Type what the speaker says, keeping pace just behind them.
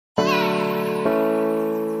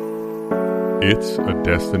It's a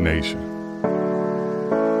destination.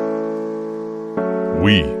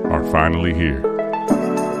 We are finally here.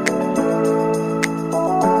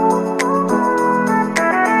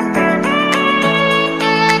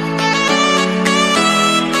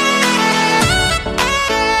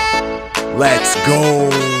 Let's go.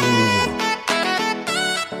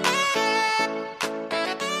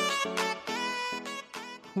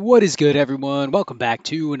 What is good, everyone? Welcome back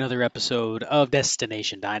to another episode of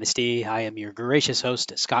Destination Dynasty. I am your gracious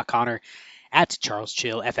host, Scott Connor, at Charles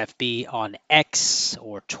Chill FFB on X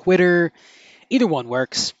or Twitter. Either one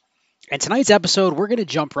works. And tonight's episode, we're going to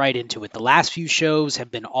jump right into it. The last few shows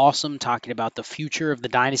have been awesome, talking about the future of the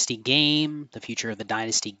Dynasty game, the future of the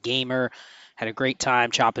Dynasty gamer. Had a great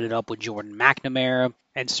time chopping it up with Jordan McNamara.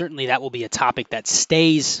 And certainly that will be a topic that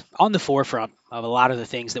stays on the forefront of a lot of the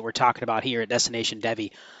things that we're talking about here at Destination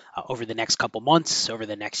Devy over the next couple months, over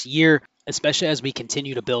the next year, especially as we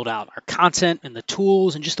continue to build out our content and the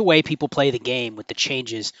tools and just the way people play the game with the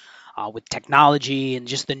changes with technology and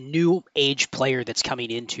just the new age player that's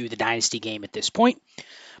coming into the Dynasty game at this point.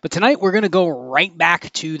 But tonight we're going to go right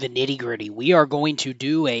back to the nitty gritty. We are going to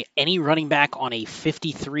do any running back on a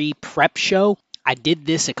 53 prep show. I did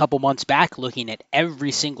this a couple months back looking at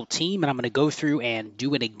every single team, and I'm going to go through and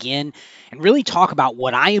do it again and really talk about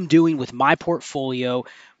what I am doing with my portfolio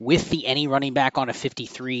with the any running back on a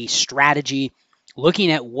 53 strategy,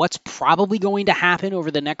 looking at what's probably going to happen over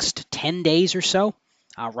the next 10 days or so.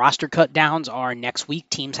 Roster cut downs are next week.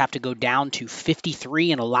 Teams have to go down to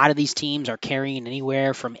 53, and a lot of these teams are carrying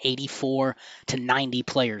anywhere from 84 to 90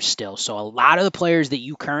 players still. So a lot of the players that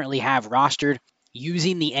you currently have rostered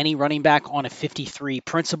using the any running back on a 53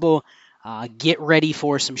 principle, get ready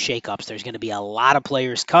for some shakeups. There's going to be a lot of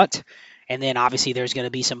players cut, and then obviously there's going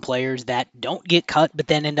to be some players that don't get cut but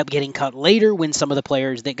then end up getting cut later when some of the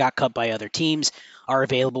players that got cut by other teams are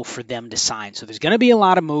available for them to sign. So there's going to be a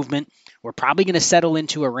lot of movement. We're probably going to settle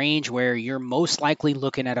into a range where you're most likely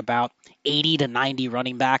looking at about 80 to 90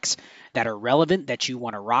 running backs that are relevant that you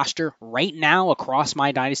want to roster. Right now, across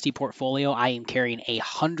my Dynasty portfolio, I am carrying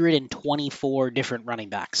 124 different running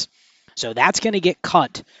backs. So that's going to get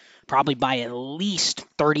cut probably by at least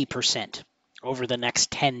 30% over the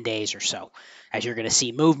next 10 days or so. As you're going to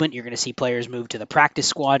see movement, you're going to see players move to the practice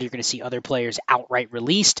squad, you're going to see other players outright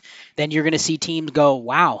released, then you're going to see teams go,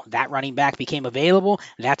 wow, that running back became available,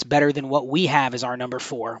 that's better than what we have as our number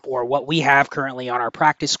 4, or what we have currently on our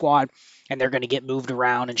practice squad, and they're going to get moved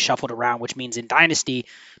around and shuffled around, which means in Dynasty,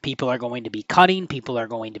 people are going to be cutting, people are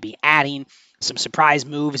going to be adding. Some surprise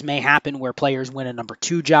moves may happen where players win a number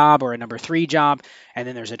 2 job or a number 3 job, and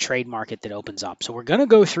then there's a trade market that opens up. So we're going to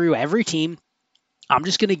go through every team. I'm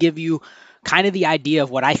just going to give you kind of the idea of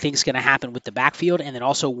what I think is going to happen with the backfield, and then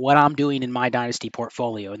also what I'm doing in my Dynasty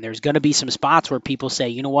portfolio. And there's going to be some spots where people say,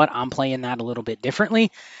 you know what, I'm playing that a little bit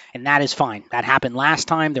differently, and that is fine. That happened last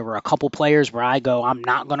time. There were a couple players where I go, I'm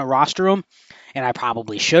not going to roster them, and I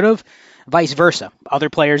probably should have. Vice versa. Other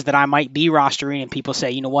players that I might be rostering, and people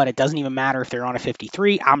say, you know what, it doesn't even matter if they're on a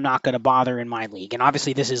 53. I'm not going to bother in my league. And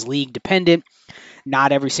obviously this is league dependent.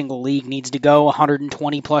 Not every single league needs to go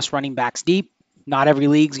 120 plus running backs deep. Not every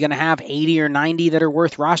league's going to have 80 or 90 that are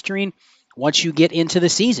worth rostering once you get into the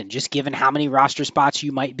season, just given how many roster spots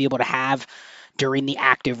you might be able to have during the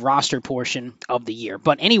active roster portion of the year.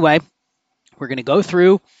 But anyway, we're going to go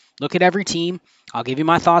through, look at every team. I'll give you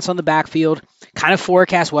my thoughts on the backfield, kind of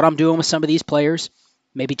forecast what I'm doing with some of these players,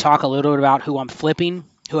 maybe talk a little bit about who I'm flipping,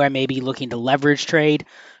 who I may be looking to leverage trade,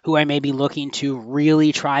 who I may be looking to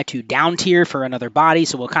really try to down tier for another body.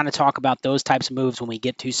 So we'll kind of talk about those types of moves when we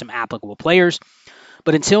get to some applicable players.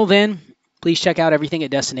 But until then, please check out everything at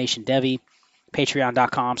Destination Devy,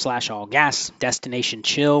 patreon.com/allgas, Destination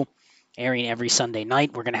Chill, airing every Sunday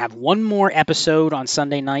night. We're going to have one more episode on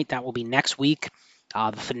Sunday night. That will be next week.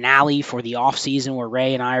 The finale for the off season, where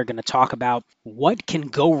Ray and I are going to talk about what can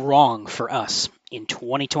go wrong for us in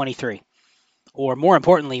 2023. Or more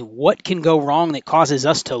importantly, what can go wrong that causes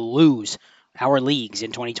us to lose our leagues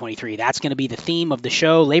in 2023. That's going to be the theme of the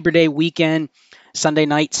show. Labor Day weekend, Sunday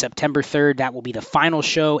night, September 3rd. That will be the final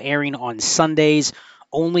show, airing on Sundays,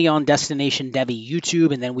 only on Destination Devy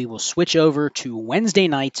YouTube. And then we will switch over to Wednesday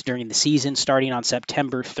nights during the season, starting on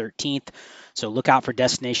September 13th. So look out for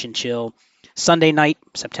Destination Chill Sunday night,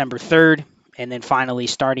 September 3rd. And then finally,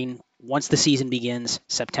 starting once the season begins,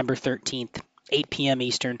 September 13th, 8 p.m.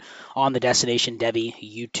 Eastern on the Destination Devy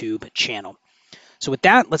YouTube channel. So with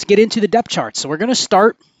that, let's get into the depth chart. So we're going to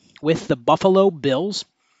start with the Buffalo Bills.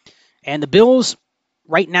 And the Bills,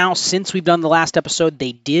 right now, since we've done the last episode,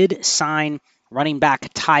 they did sign running back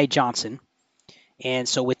Ty Johnson. And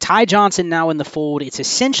so with Ty Johnson now in the fold, it's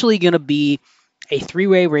essentially going to be a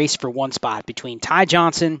three-way race for one spot between Ty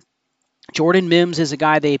Johnson, Jordan Mims is a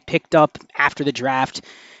guy they picked up after the draft,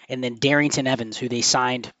 and then Darrington Evans, who they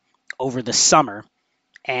signed over the summer.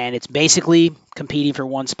 And it's basically competing for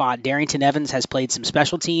one spot. Darrington Evans has played some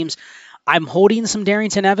special teams. I'm holding some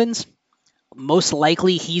Darrington Evans. Most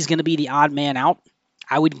likely he's going to be the odd man out.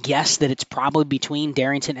 I would guess that it's probably between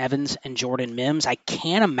Darrington Evans and Jordan Mims. I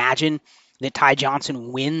can't imagine that Ty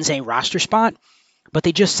Johnson wins a roster spot, but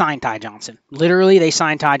they just signed Ty Johnson. Literally, they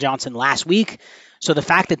signed Ty Johnson last week. So the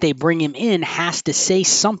fact that they bring him in has to say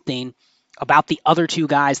something about the other two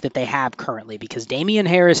guys that they have currently, because Damian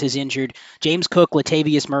Harris is injured. James Cook,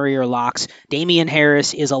 Latavius Murray are locks. Damian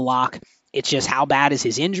Harris is a lock. It's just, how bad is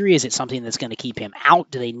his injury? Is it something that's going to keep him out?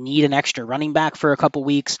 Do they need an extra running back for a couple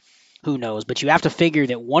weeks? Who knows? But you have to figure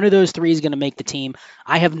that one of those three is going to make the team.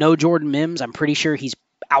 I have no Jordan Mims. I'm pretty sure he's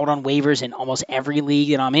out on waivers in almost every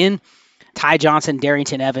league that I'm in. Ty Johnson,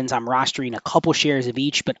 Darrington Evans, I'm rostering a couple shares of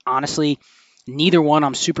each, but honestly, neither one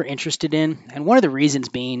I'm super interested in. And one of the reasons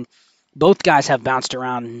being, both guys have bounced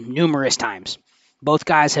around numerous times. Both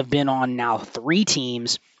guys have been on now 3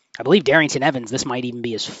 teams. I believe Darrington Evans, this might even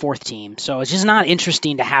be his 4th team. So it's just not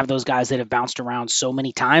interesting to have those guys that have bounced around so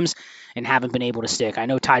many times and haven't been able to stick. I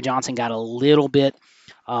know Ty Johnson got a little bit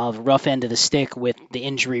of rough end of the stick with the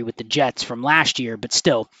injury with the Jets from last year, but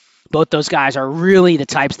still, both those guys are really the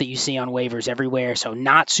types that you see on waivers everywhere. So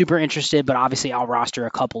not super interested, but obviously I'll roster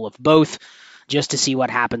a couple of both just to see what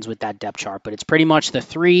happens with that depth chart. But it's pretty much the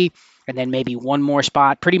 3 and then maybe one more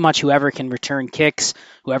spot. Pretty much whoever can return kicks,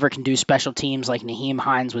 whoever can do special teams like Naheem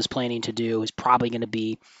Hines was planning to do, is probably going to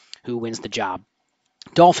be who wins the job.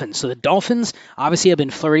 Dolphins. So the Dolphins obviously have been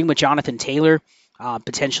flirting with Jonathan Taylor,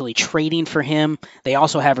 potentially trading for him. They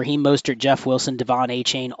also have Raheem Mostert, Jeff Wilson, Devon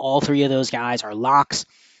Achane. All 3 of those guys are locks.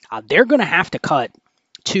 They're going to have to cut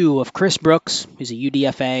 2 of Chris Brooks, who's a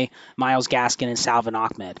UDFA, Myles Gaskin, and Salvon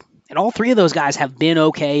Ahmed. And all 3 of those guys have been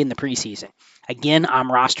okay in the preseason. Again, I'm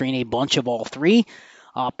rostering a bunch of all 3,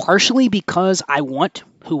 partially because I want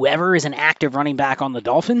whoever is an active running back on the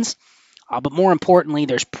Dolphins. But more importantly,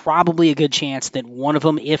 there's probably a good chance that one of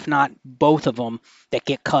them, if not both of them, that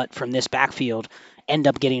get cut from this backfield end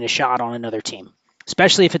up getting a shot on another team,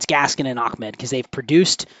 especially if it's Gaskin and Ahmed, because they've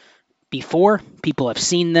produced before. People have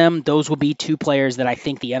seen them. Those will be 2 players that I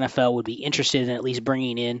think the NFL would be interested in at least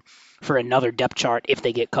bringing in for another depth chart if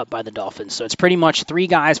they get cut by the Dolphins. So it's pretty much 3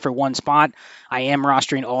 guys for one spot. I am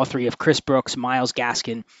rostering all 3 of Chris Brooks, Myles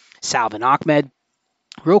Gaskin, Salvon Ahmed.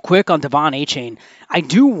 Real quick on Devon Achane, I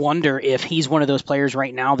do wonder if he's one of those players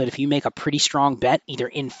right now that if you make a pretty strong bet either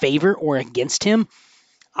in favor or against him,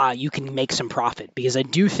 you can make some profit, because I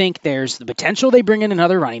do think there's the potential they bring in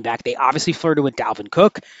another running back. They obviously flirted with Dalvin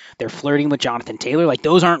Cook. They're flirting with Jonathan Taylor. Like,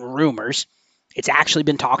 those aren't rumors. It's actually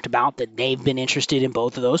been talked about that they've been interested in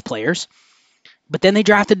both of those players. But then they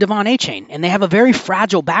drafted Devon Achane, and they have a very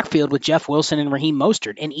fragile backfield with Jeff Wilson and Raheem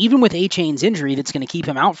Mostert. And even with Achane's injury that's going to keep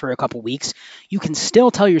him out for a couple weeks, you can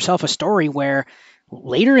still tell yourself a story where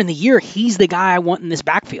later in the year, he's the guy I want in this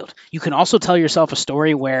backfield. You can also tell yourself a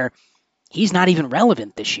story where he's not even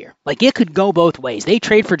relevant this year. Like, it could go both ways. They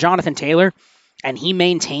trade for Jonathan Taylor, and he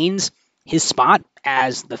maintains his spot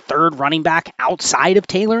as the 3rd running back outside of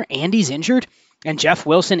Taylor, and he's injured, and Jeff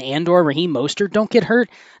Wilson and or Raheem Mostert don't get hurt.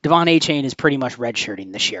 Devon Achane is pretty much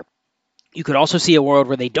redshirting this year. You could also see a world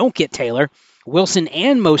where they don't get Taylor. Wilson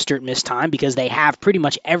and Mostert miss time because they have pretty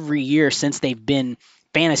much every year since they've been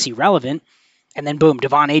fantasy relevant. And then boom,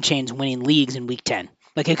 Devon Achane's winning leagues in week 10.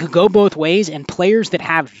 Like, it could go both ways, and players that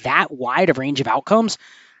have that wide of range of outcomes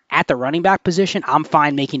at the running back position, I'm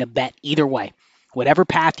fine making a bet either way. Whatever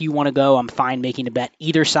path you want to go, I'm fine making a bet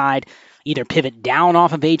either side. Either pivot down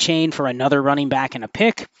off of Achane for another running back and a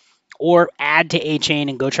pick, or add to Achane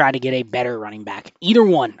and go try to get a better running back. Either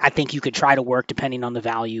one, I think you could try to work depending on the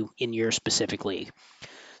value in your specific league.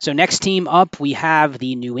 So next team up, we have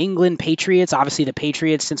the New England Patriots. Obviously, the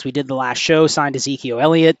Patriots, since we did the last show, signed Ezekiel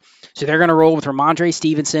Elliott. So they're going to roll with Ramondre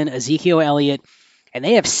Stevenson, Ezekiel Elliott, and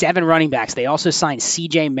they have 7 running backs. They also signed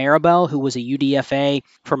C.J. Maribel, who was a UDFA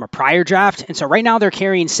from a prior draft. And so right now they're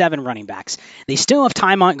carrying 7 running backs. They still have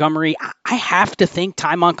Ty Montgomery. I have to think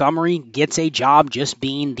Ty Montgomery gets a job just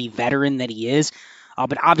being the veteran that he is.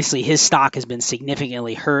 But obviously his stock has been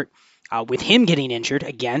significantly hurt with him getting injured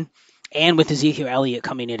again, and with Ezekiel Elliott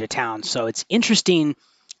coming into town. So it's interesting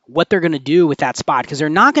what they're going to do with that spot, because they're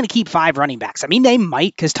not going to keep 5 running backs. I mean, they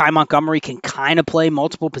might, because Ty Montgomery can kind of play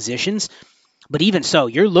multiple positions. But even so,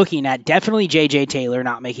 you're looking at definitely J.J. Taylor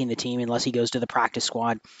not making the team unless he goes to the practice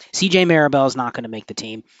squad. C.J. Maribel is not going to make the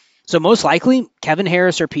team. So most likely, Kevin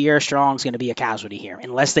Harris or Pierre Strong is going to be a casualty here,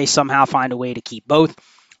 unless they somehow find a way to keep both.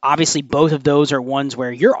 Obviously, both of those are ones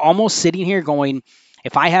where you're almost sitting here going,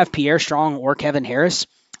 if I have Pierre Strong or Kevin Harris,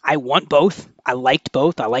 I want both. I liked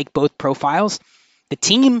both. I like both profiles. The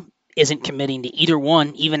team isn't committing to either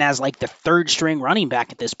one, even as like the third string running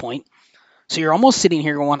back at this point. So you're almost sitting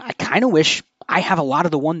here going, I kind of wish I have a lot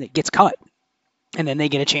of the one that gets cut. And then they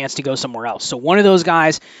get a chance to go somewhere else. So one of those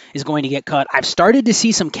guys is going to get cut. I've started to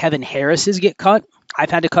see some Kevin Harris's get cut. I've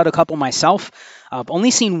had to cut a couple myself. I've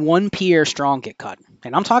only seen one Pierre Strong get cut.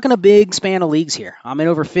 And I'm talking a big span of leagues here. I'm in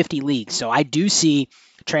over 50 leagues. So I do see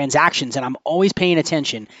transactions, and I'm always paying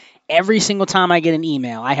attention. Every single time I get an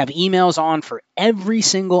email, I have emails on for every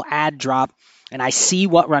single ad drop, and I see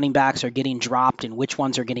what running backs are getting dropped and which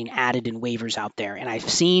ones are getting added in waivers out there. And I've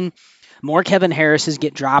seen more Kevin Harris's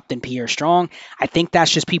get dropped than Pierre Strong. I think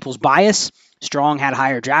that's just people's bias. Strong had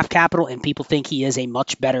higher draft capital, and people think he is a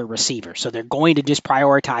much better receiver. So they're going to just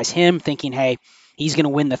prioritize him, thinking, hey, he's going to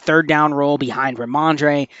win the third down role behind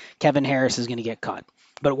Ramondre. Kevin Harris is going to get cut.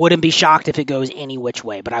 But wouldn't be shocked if it goes any which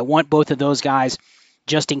way. But I want both of those guys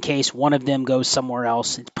just in case one of them goes somewhere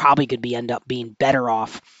else. It probably could end up being better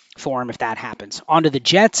off for him if that happens. On to the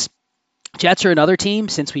Jets. Jets are another team.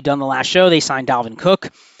 Since we've done the last show, they signed Dalvin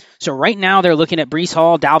Cook. So right now they're looking at Breece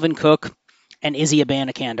Hall, Dalvin Cook, and Izzy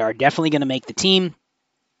Abanikanda are definitely going to make the team.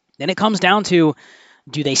 Then it comes down to,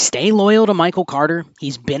 do they stay loyal to Michael Carter?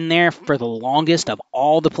 He's been there for the longest of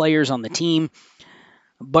all the players on the team.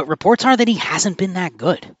 But reports are that he hasn't been that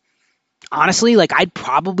good. Honestly, I'd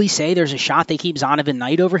probably say there's a shot they keep Zonovan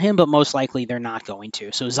Knight over him, but most likely they're not going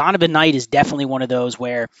to. So Zonovan Knight is definitely one of those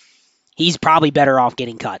where he's probably better off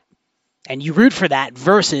getting cut. And you root for that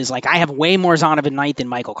versus, I have way more Zonovan Knight than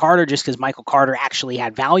Michael Carter just because Michael Carter actually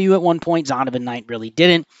had value at one point. Zonovan Knight really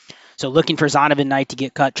didn't. So looking for Zonovan Knight to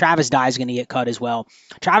get cut. Travis Dye is going to get cut as well.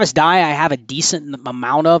 Travis Dye I have a decent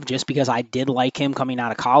amount of just because I did like him coming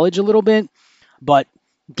out of college a little bit. But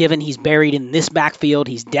given he's buried in this backfield,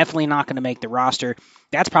 he's definitely not going to make the roster.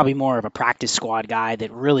 That's probably more of a practice squad guy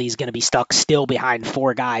that really is going to be stuck still behind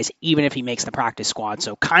four guys, even if he makes the practice squad.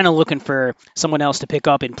 So kind of looking for someone else to pick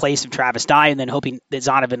up in place of Travis Dye and then hoping that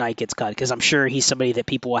Zonovan Knight gets cut because I'm sure he's somebody that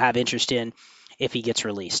people will have interest in if he gets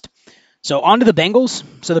released. So on to the Bengals.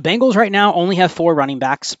 So the Bengals right now only have 4 running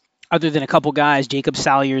backs. Other than a couple guys, Jacob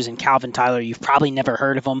Salyers and Calvin Tyler, you've probably never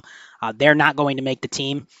heard of them. They're not going to make the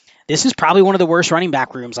team. This is probably one of the worst running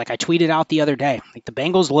back rooms, like I tweeted out the other day. The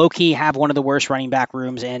Bengals low-key have one of the worst running back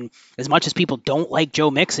rooms, and as much as people don't like Joe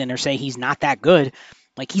Mixon or say he's not that good,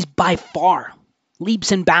 he's by far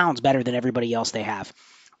leaps and bounds better than everybody else they have.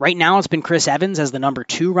 Right now it's been Chris Evans as the number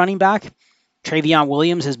 2 running back. Travion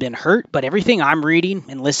Williams has been hurt, but everything I'm reading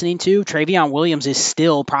and listening to, Travion Williams is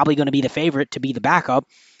still probably going to be the favorite to be the backup,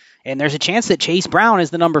 and there's a chance that Chase Brown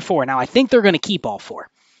is the number 4. Now, I think they're going to keep all 4.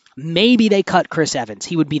 Maybe they cut Chris Evans.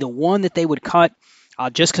 He would be the one that they would cut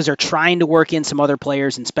just because they're trying to work in some other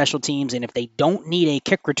players and special teams. And if they don't need a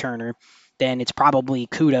kick returner, then it's probably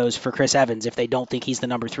kudos for Chris Evans if they don't think he's the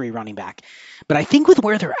number 3 running back. But I think with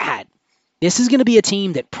where they're at, this is going to be a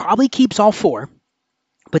team that probably keeps all 4.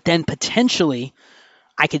 But then potentially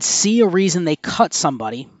I could see a reason they cut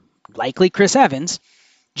somebody, likely Chris Evans,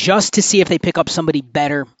 just to see if they pick up somebody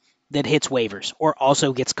better that hits waivers or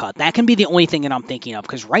also gets cut. That can be the only thing that I'm thinking of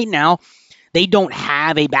because right now they don't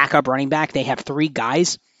have a backup running back. They have 3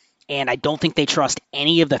 guys, and I don't think they trust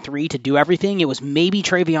any of the 3 to do everything. It was maybe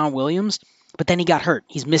Travion Williams, but then he got hurt.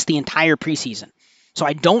 He's missed the entire preseason. So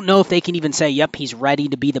I don't know if they can even say, yep, he's ready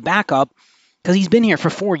to be the backup because he's been here for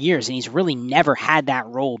 4 years and he's really never had that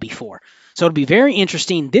role before. So it'll be very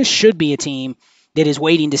interesting. This should be a team that is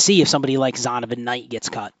waiting to see if somebody like Zonovan Knight gets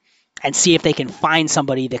cut and see if they can find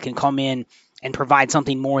somebody that can come in and provide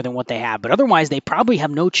something more than what they have. But otherwise, they probably have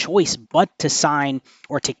no choice but to sign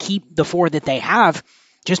or to keep the 4 that they have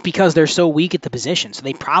just because they're so weak at the position. So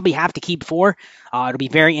they probably have to keep 4. It'll be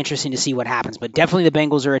very interesting to see what happens. But definitely the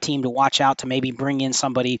Bengals are a team to watch out to maybe bring in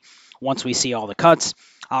somebody once we see all the cuts.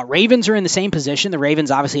 Ravens are in the same position. The Ravens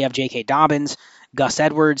obviously have J.K. Dobbins, Gus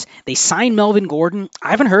Edwards. They signed Melvin Gordon.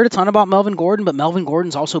 I haven't heard a ton about Melvin Gordon, but Melvin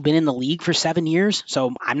Gordon's also been in the league for 7 years,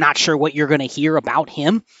 so I'm not sure what you're going to hear about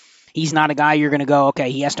him. He's not a guy you're going to go, okay,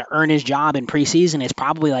 he has to earn his job in preseason. It's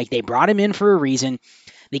probably like they brought him in for a reason.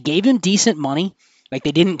 They gave him decent money. They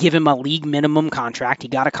didn't give him a league minimum contract. He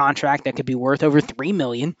got a contract that could be worth over $3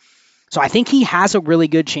 million. So I think he has a really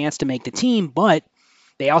good chance to make the team, but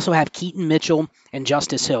they also have Keaton Mitchell and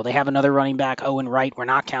Justice Hill. They have another running back, Owen Wright. We're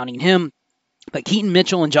not counting him. But Keaton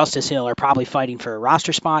Mitchell and Justice Hill are probably fighting for a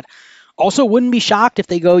roster spot. Also, wouldn't be shocked if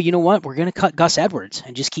they go, you know what, we're going to cut Gus Edwards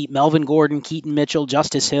and just keep Melvin Gordon, Keaton Mitchell,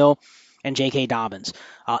 Justice Hill, and J.K. Dobbins.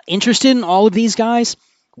 Interested in all of these guys.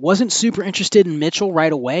 Wasn't super interested in Mitchell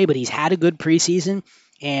right away, but he's had a good preseason.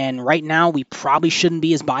 And right now, we probably shouldn't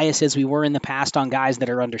be as biased as we were in the past on guys that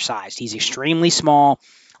are undersized. He's extremely small,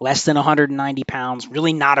 less than 190 pounds,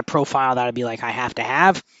 really not a profile that I'd be like, I have to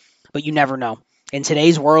have, but you never know. In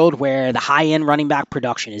today's world where the high-end running back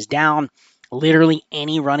production is down, literally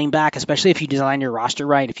any running back, especially if you design your roster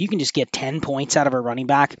right, if you can just get 10 points out of a running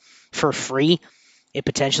back for free, it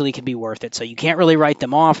potentially could be worth it. So you can't really write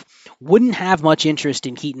them off. Wouldn't have much interest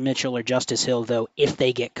in Keaton Mitchell or Justice Hill, though, if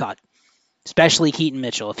they get cut. Especially Keaton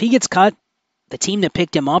Mitchell. If he gets cut, the team that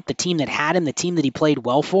picked him up, the team that had him, the team that he played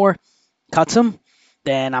well for, cuts him,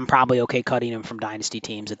 then I'm probably okay cutting him from dynasty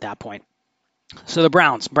teams at that point. So the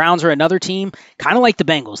Browns. Browns are another team, kind of like the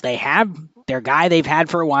Bengals. They have their guy they've had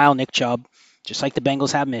for a while, Nick Chubb, just like the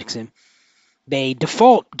Bengals have Mixon. They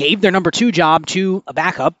gave their number 2 job to a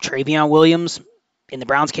backup, Travion Williams, in the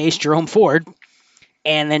Browns' case, Jerome Ford,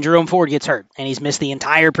 and then Jerome Ford gets hurt, and he's missed the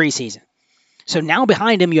entire preseason. So now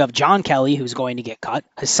behind him, you have John Kelly, who's going to get cut,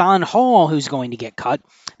 Hassan Hall, who's going to get cut.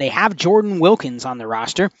 They have Jordan Wilkins on the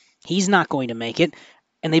roster. He's not going to make it.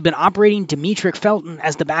 And they've been operating Demetric Felton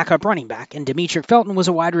as the backup running back, and Demetric Felton was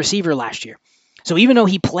a wide receiver last year. So even though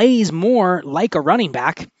he plays more like a running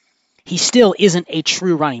back, he still isn't a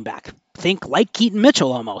true running back. Think like Keaton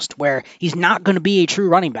Mitchell almost, where he's not going to be a true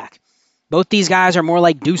running back. Both these guys are more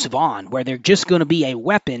like Deuce Vaughn, where they're just going to be a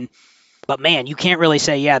weapon. But man, you can't really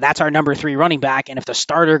say, yeah, that's our number 3 running back, and if the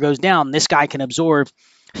starter goes down, this guy can absorb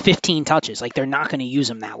 15 touches. Like, they're not going to use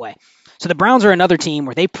him that way. So the Browns are another team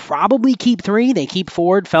where they probably keep 3. They keep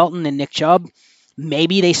Ford, Felton, and Nick Chubb.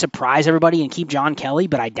 Maybe they surprise everybody and keep John Kelly,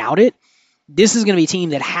 but I doubt it. This is going to be a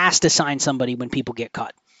team that has to sign somebody when people get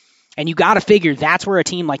cut. And you got to figure that's where a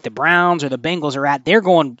team like the Browns or the Bengals are at. They're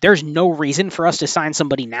going, there's no reason for us to sign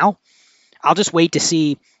somebody now. I'll just wait to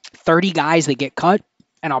see 30 guys that get cut,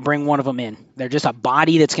 and I'll bring one of them in. They're just a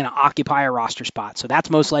body that's going to occupy a roster spot. So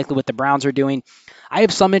that's most likely what the Browns are doing. I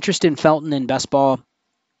have some interest in Felton and best ball.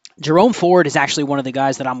 Jerome Ford is actually one of the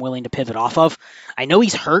guys that I'm willing to pivot off of. I know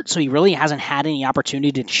he's hurt, so he really hasn't had any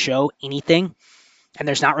opportunity to show anything. And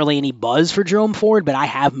there's not really any buzz for Jerome Ford, but I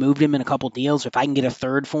have moved him in a couple deals. If I can get a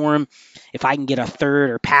third for him, if I can get a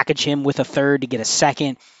third or package him with a third to get a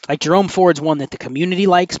second. Like, Jerome Ford's one that the community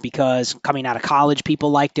likes because coming out of college,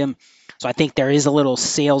 people liked him. So I think there is a little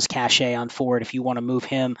sales cachet on Ford if you want to move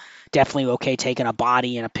him. Definitely okay taking a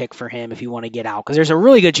body and a pick for him if you want to get out. Because there's a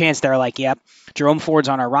really good chance they're like, yep, Jerome Ford's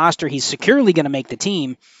on our roster. He's securely going to make the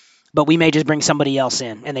team, but we may just bring somebody else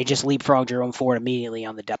in. And they just leapfrog Jerome Ford immediately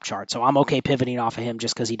on the depth chart. So I'm okay pivoting off of him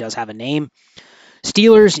just because he does have a name.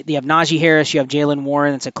 Steelers, you have Najee Harris, you have Jalen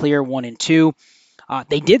Warren. It's a clear 1 and 2.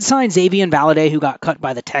 They did sign Xavier Valade, who got cut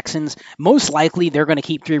by the Texans. Most likely, they're going to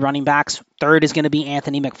keep 3 running backs. Third is going to be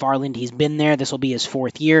Anthony McFarland. He's been there. This will be his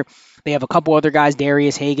 4th year. They have a couple other guys,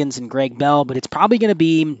 Darius Higgins and Greg Bell, but it's probably going to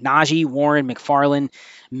be Najee, Warren, McFarland.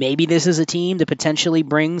 Maybe this is a team that potentially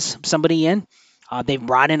brings somebody in. They've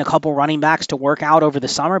brought in a couple running backs to work out over the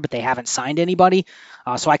summer, but they haven't signed anybody.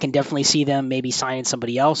 So I can definitely see them maybe signing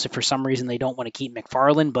somebody else if for some reason they don't want to keep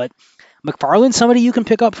McFarland. But McFarland's somebody you can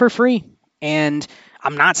pick up for free. And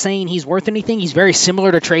I'm not saying he's worth anything. He's very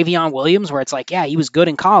similar to Travion Williams, where it's like, yeah, he was good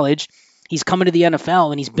in college. He's coming to the NFL,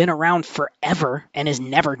 and he's been around forever and has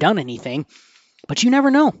never done anything. But you never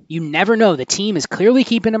know. You never know. The team is clearly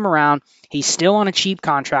keeping him around. He's still on a cheap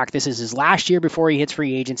contract. This is his last year before he hits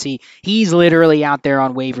free agency. He's literally out there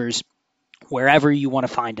on waivers wherever you want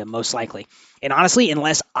to find him, most likely. And honestly,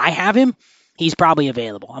 unless I have him, he's probably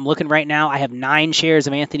available. I'm looking right now. I have 9 shares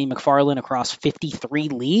of Anthony McFarland across 53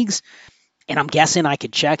 leagues. And I'm guessing I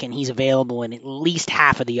could check, and he's available in at least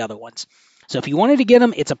half of the other ones. So if you wanted to get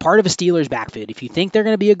him, it's a part of a Steelers backfield. If you think they're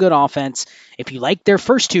going to be a good offense, if you like their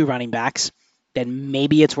first 2 running backs, then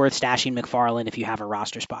maybe it's worth stashing McFarland if you have a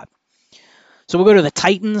roster spot. So we'll go to the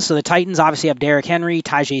Titans. So the Titans obviously have Derrick Henry,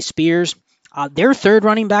 Tyjae Spears. Their third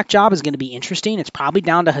running back job is going to be interesting. It's probably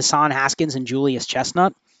down to Hassan Haskins and Julius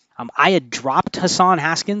Chestnut. I had dropped Hassan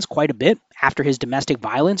Haskins quite a bit after his domestic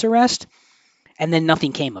violence arrest, and then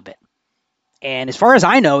nothing came of it. And as far as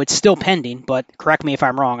I know, it's still pending, but correct me if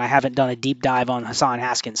I'm wrong. I haven't done a deep dive on Hassan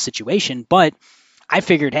Haskins' situation, but I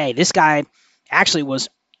figured, hey, this guy actually was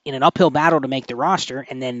in an uphill battle to make the roster,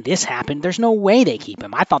 and then this happened. There's no way they keep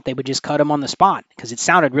him. I thought they would just cut him on the spot because it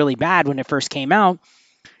sounded really bad when it first came out,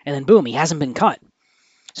 and then boom, he hasn't been cut.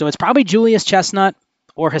 So it's probably Julius Chestnut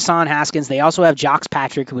or Hassan Haskins. They also have Jox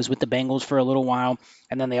Patrick, who was with the Bengals for a little while,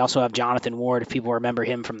 and then they also have Jonathan Ward, if people remember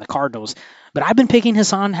him from the Cardinals. But I've been picking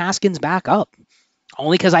Hassan Haskins back up,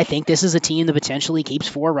 only because I think this is a team that potentially keeps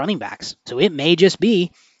 4 running backs. So it may just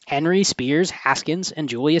be Henry, Spears, Haskins, and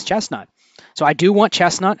Julius Chestnut. So I do want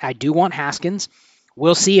Chestnut. I do want Haskins.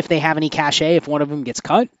 We'll see if they have any cachet if one of them gets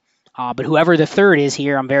cut. But whoever the third is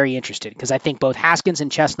here, I'm very interested because I think both Haskins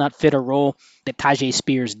and Chestnut fit a role that Tajay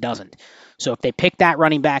Spears doesn't. So if they pick that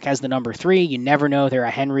running back as the number 3, you never know. They're a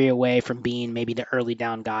Henry away from being maybe the early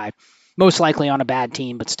down guy. Most likely on a bad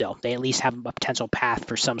team, but still, they at least have a potential path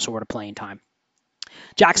for some sort of playing time.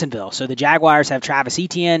 Jacksonville. So the Jaguars have Travis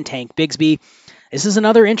Etienne, Tank Bigsby. This is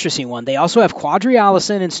another interesting one. They also have Quadri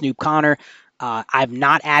Allison and Snoop Connor. I've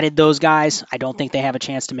not added those guys. I don't think they have a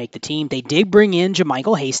chance to make the team. They did bring in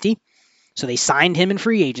JaMychal Hasty. So they signed him in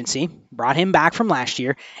free agency, brought him back from last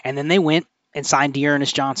year, and then they went and signed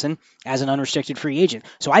Dearness Johnson as an unrestricted free agent.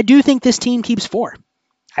 So I do think this team keeps 4.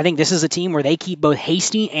 I think this is a team where they keep both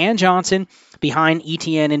Hasty and Johnson behind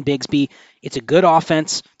Etienne and Bigsby. It's a good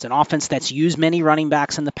offense. It's an offense that's used many running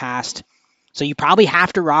backs in the past. So you probably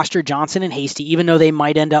have to roster Johnson and Hasty, even though they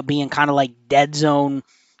might end up being kind of like dead zone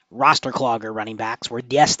roster clogger running backs, where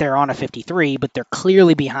yes, they're on a 53, but they're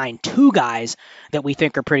clearly behind 2 guys that we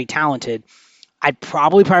think are pretty talented. I'd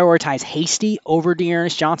probably prioritize Hasty over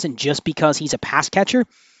Dearness Johnson just because he's a pass catcher.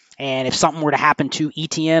 And if something were to happen to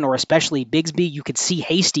Etienne or especially Bigsby, you could see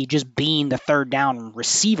Hasty just being the third down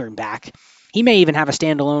receiver back. He may even have a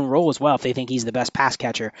standalone role as well if they think he's the best pass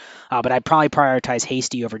catcher. But I'd probably prioritize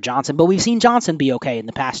Hasty over Johnson. But we've seen Johnson be okay in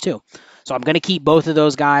the past too. So I'm going to keep both of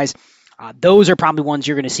those guys. Those are probably ones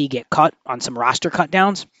you're going to see get cut on some roster cut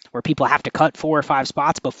downs where people have to cut 4 or 5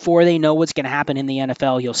 spots before they know what's going to happen in the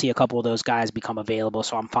NFL. You'll see a couple of those guys become available,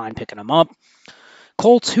 so I'm fine picking them up.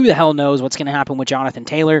 Colts, who the hell knows what's going to happen with Jonathan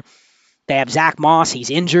Taylor? They have Zach Moss. He's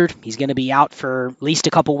injured. He's going to be out for at least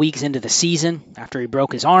a couple weeks into the season after he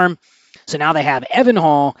broke his arm. So now they have Evan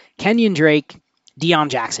Hall, Kenyon Drake, Deion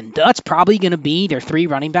Jackson. That's probably going to be their 3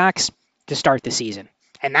 running backs to start the season.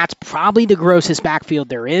 And that's probably the grossest backfield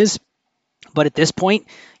there is. But at this point,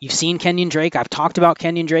 you've seen Kenyon Drake. I've talked about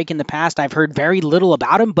Kenyon Drake in the past. I've heard very little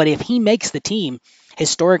about him, but if he makes the team,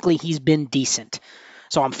 historically, he's been decent.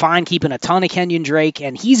 So I'm fine keeping a ton of Kenyon Drake,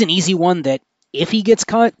 and he's an easy one that if he gets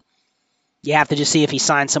cut, you have to just see if he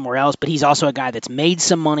signs somewhere else, but he's also a guy that's made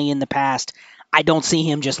some money in the past. I don't see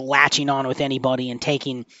him just latching on with anybody and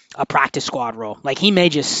taking a practice squad role. Like, he may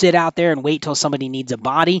just sit out there and wait till somebody needs a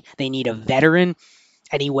body. They need a veteran,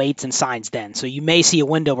 and he waits and signs then. So you may see a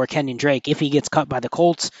window where Kenyon Drake, if he gets cut by the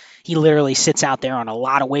Colts, he literally sits out there on a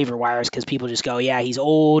lot of waiver wires because people just go, yeah, he's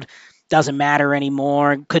old, doesn't matter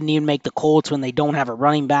anymore, couldn't even make the Colts when they don't have a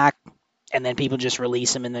running back, and then people just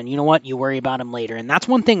release him, and then you know what? You worry about him later. And that's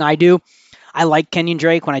one thing I do. I like Kenyon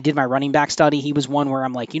Drake. When I did my running back study, he was one where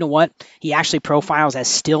I'm like, you know what? He actually profiles as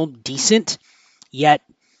still decent, yet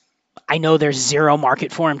I know there's zero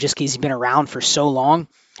market for him just because he's been around for so long.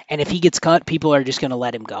 And if he gets cut, people are just going to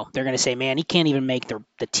let him go. They're going to say, man, he can't even make the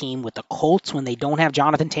team with the Colts when they don't have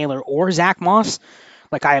Jonathan Taylor or Zach Moss.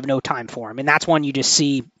 Like, I have no time for him. And that's one you just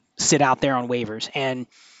see sit out there on waivers. And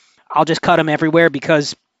I'll just cut him everywhere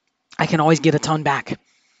because I can always get a ton back,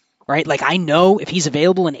 right? Like, I know if he's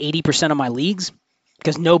available in 80% of my leagues,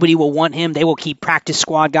 because nobody will want him. They will keep practice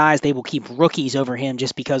squad guys. They will keep rookies over him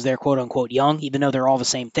just because they're quote-unquote young, even though they're all the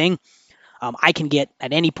same thing. I can get,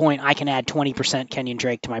 at any point, I can add 20% Kenyon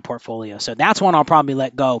Drake to my portfolio. So that's one I'll probably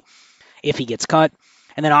let go if he gets cut.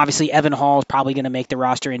 And then obviously Evan Hall is probably going to make the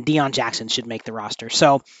roster, and Deion Jackson should make the roster.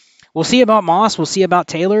 So we'll see about Moss. We'll see about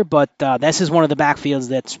Taylor, but this is one of the backfields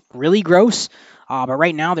that's really gross. But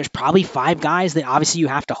right now there's probably 5 guys that obviously you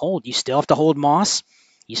have to hold. You still have to hold Moss.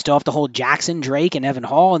 You still have to hold Jackson, Drake, and Evan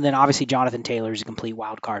Hall, and then obviously Jonathan Taylor is a complete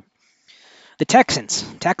wild card. The Texans.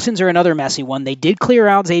 Texans are another messy one. They did clear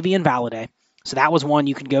out Xavier Valade, so that was one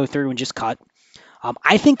you could go through and just cut.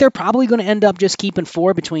 I think they're probably going to end up just keeping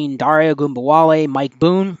 4 between Dario Gumbawale, Mike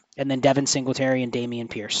Boone, and then Devin Singletary and Damian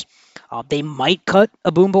Pierce. They might cut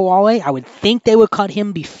Abumbawale. I would think they would cut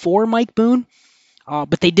him before Mike Boone,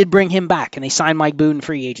 but they did bring him back, and they signed Mike Boone in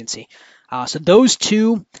free agency. So those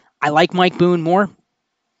 2, I like Mike Boone more.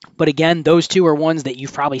 But again, those 2 are ones that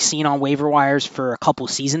you've probably seen on waiver wires for a couple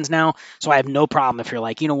seasons now. So I have no problem if you're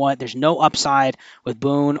like, you know what, there's no upside with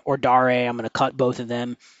Boone or Dare. I'm going to cut both of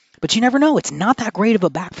them. But you never know. It's not that great of a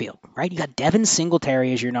backfield, right? You got Devin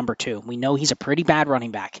Singletary as your number 2. We know he's a pretty bad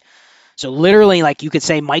running back. So literally, like, you could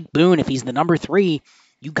say Mike Boone, if he's the number 3,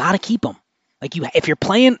 you got to keep him. Like, if you're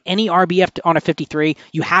playing any RBF on a 53,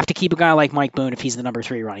 you have to keep a guy like Mike Boone if he's the number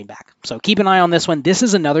 3 running back. So keep an eye on this one. This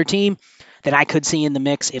is another team that I could see in the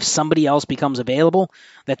mix if somebody else becomes available,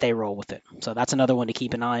 that they roll with it. So that's another one to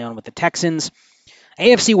keep an eye on with the Texans.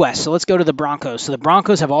 AFC West, so let's go to the Broncos. So the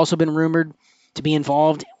Broncos have also been rumored to be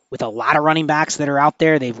involved with a lot of running backs that are out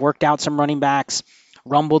there. They've worked out some running backs,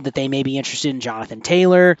 rumbled that they may be interested in Jonathan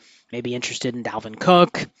Taylor, maybe interested in Dalvin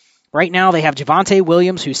Cook, Right now, they have Javonte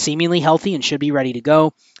Williams, who's seemingly healthy and should be ready to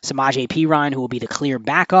go. Samaje Perine, who will be the clear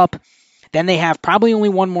backup. Then they have probably only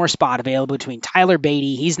one more spot available between Tyler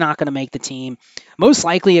Beatty. He's not going to make the team. Most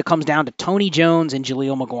likely it comes down to Tony Jones and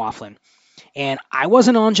Jaleel McLaughlin. And I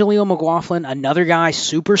wasn't on Jaleel McLaughlin, another guy,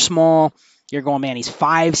 super small. You're going, man, he's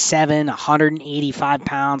 5'7", 185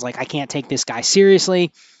 pounds. Like, I can't take this guy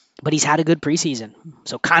seriously. But he's had a good preseason.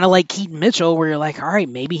 So kind of like Keaton Mitchell, where you're like, all right,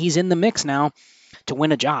 maybe he's in the mix now to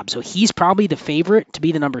win a job. So he's probably the favorite to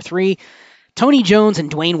be the number 3. Tony Jones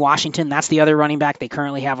and Dwayne Washington, that's the other running back they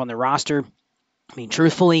currently have on their roster. I mean,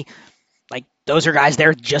 truthfully, like, those are guys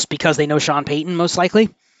there just because they know Sean Payton, most likely.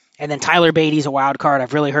 And then Tyler Beatty's a wild card.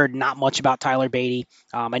 I've really heard not much about Tyler Beatty.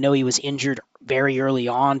 I know he was injured very early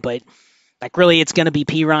on, but like really it's going to be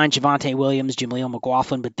Perine, Javonte Williams, Jaleel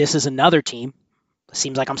McLaughlin. But this is another team. It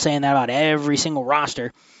seems like I'm saying that about every single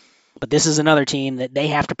roster. But this is another team that they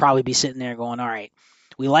have to probably be sitting there going, all right,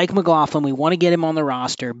 we like McLaughlin. We want to get him on the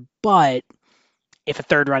roster. But if a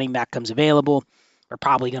third running back comes available, we're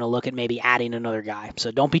probably going to look at maybe adding another guy.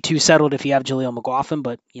 So don't be too settled if you have Jaleel McLaughlin,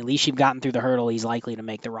 but at least you've gotten through the hurdle. He's likely to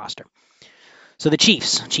make the roster. So the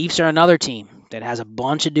Chiefs. Chiefs are another team that has a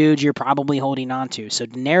bunch of dudes you're probably holding on to. So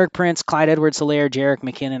Deneric Prince, Clyde Edwards-Helaire, Jerick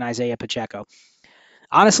McKinnon, Isaiah Pacheco.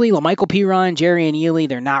 Honestly, LaMichael Pirine, Jerry and Ely,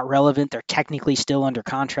 they're not relevant. They're technically still under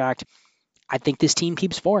contract. I think this team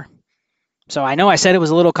keeps 4. So I know I said it was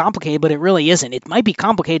a little complicated, but it really isn't. It might be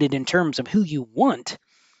complicated in terms of who you want,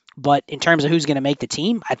 but in terms of who's going to make the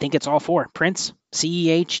team, I think it's all 4. Prince,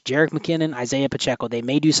 CEH, Jerick McKinnon, Isaiah Pacheco. They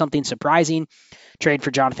may do something surprising, trade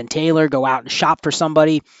for Jonathan Taylor, go out and shop for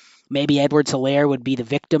somebody. Maybe Edwards-Helaire would be the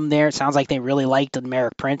victim there. It sounds like they really liked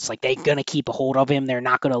Deneric Prince. Like, they're going to keep a hold of him. They're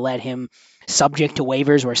not going to let him subject to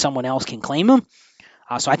waivers where someone else can claim him.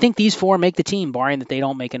 So I think these 4 make the team, barring that they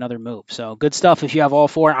don't make another move. So good stuff if you have all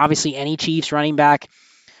 4. Obviously, any Chiefs running back,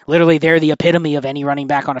 literally they're the epitome of any running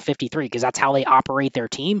back on a 53 because that's how they operate their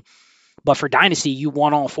team. But for Dynasty, you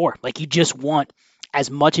want all 4. Like, you just want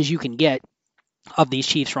as much as you can get of these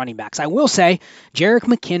Chiefs running backs. I will say, Jerick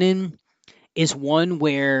McKinnon is one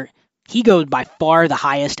where he goes by far the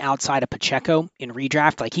highest outside of Pacheco in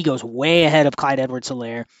redraft. Like, he goes way ahead of Clyde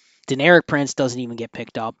Edwards-Helaire. Deneric Prince doesn't even get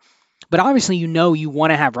picked up. But obviously, you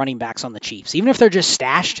want to have running backs on the Chiefs. Even if they're just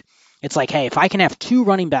stashed, it's like, hey, if I can have 2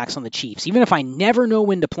 running backs on the Chiefs, even if I never know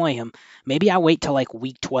when to play him, maybe I wait till like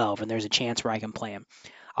week 12 and there's a chance where I can play him.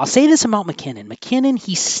 I'll say this about McKinnon. McKinnon,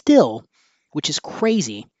 he still, which is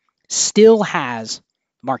crazy, still has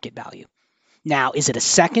market value. Now, is it a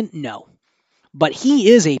second? No. But he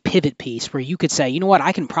is a pivot piece where you could say, you know what,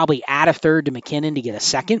 I can probably add a third to McKinnon to get a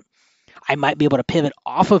second. I might be able to pivot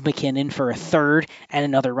off of McKinnon for a third and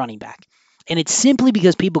another running back. And it's simply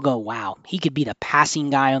because people go, wow, he could be the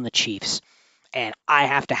passing guy on the Chiefs. And I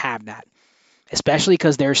have to have that. Especially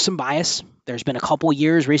because there's some bias. There's been a couple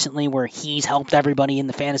years recently where he's helped everybody in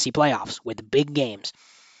the fantasy playoffs with big games.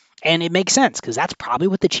 And it makes sense because that's probably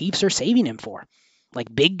what the Chiefs are saving him for.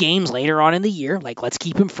 Like big games later on in the year. Like, let's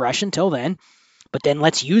keep him fresh until then. But then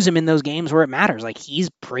let's use him in those games where it matters. Like, he's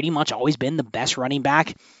pretty much always been the best running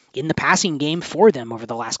back in the passing game for them over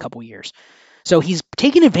the last couple years. So he's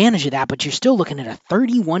taking advantage of that, but you're still looking at a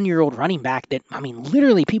 31-year-old running back that, I mean,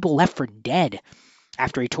 literally people left for dead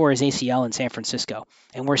after he tore his ACL in San Francisco.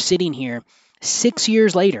 And we're sitting here 6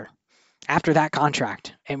 years later after that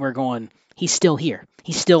contract, and we're going, he's still here.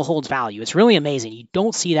 He still holds value. It's really amazing. You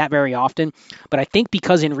don't see that very often, but I think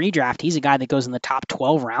because in redraft, he's a guy that goes in the top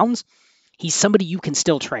 12 rounds, he's somebody you can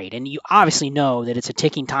still trade. And you obviously know that it's a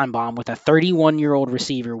ticking time bomb with a 31-year-old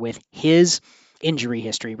receiver with his injury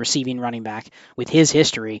history, receiving running back with his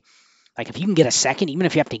history. Like, if you can get a second, even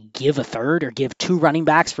if you have to give a third or give 2 running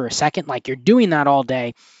backs for a second, like, you're doing that all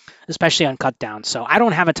day, especially on cut downs. So I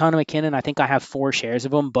don't have a ton of McKinnon. I think I have 4 shares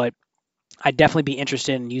of him, but I'd definitely be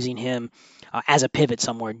interested in using him as a pivot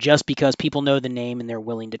somewhere just because people know the name and they're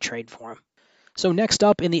willing to trade for him. So next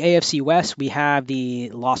up in the AFC West, we have the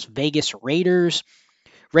Las Vegas Raiders.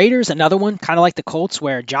 Raiders, another one, kind of like the Colts,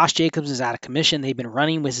 where Josh Jacobs is out of commission. They've been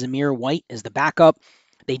running with Zamir White as the backup.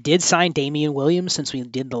 They did sign Damian Williams since we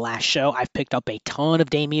did the last show. I've picked up a ton of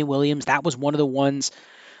Damian Williams. That was one of the ones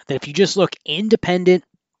that if you just look independent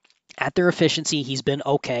at their efficiency, he's been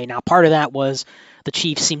okay. Now, part of that was the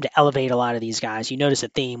Chiefs seem to elevate a lot of these guys. You notice a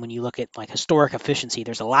theme when you look at like historic efficiency.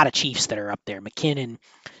 There's a lot of Chiefs that are up there. McKinnon,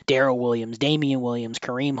 Darrell Williams, Damian Williams,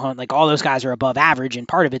 Kareem Hunt, like all those guys are above average, and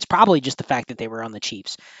part of it's probably just the fact that they were on the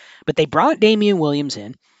Chiefs. But they brought Damian Williams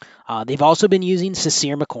in. They've also been using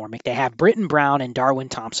Sasir McCormick. They have Britton Brown and Darwin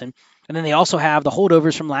Thompson. And then they also have the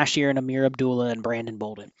holdovers from last year in Amir Abdullah and Brandon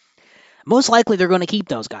Bolden. Most likely they're going to keep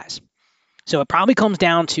those guys. So it probably comes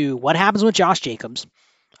down to what happens with Josh Jacobs.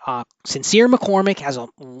 Sincere McCormick has a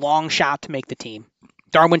long shot to make the team.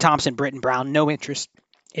 Darwin Thompson, Britton Brown, no interest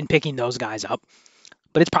in picking those guys up.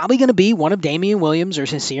 But it's probably going to be one of Damian Williams or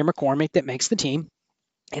Sincere McCormick that makes the team.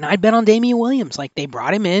 And I'd bet on Damian Williams. Like, they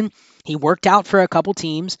brought him in. He worked out for a couple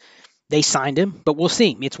teams. They signed him, but we'll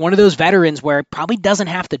see. It's one of those veterans where it probably doesn't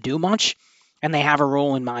have to do much, and they have a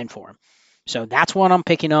role in mind for him. So that's one I'm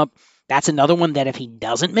picking up. That's another one that if he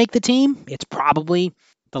doesn't make the team, it's probably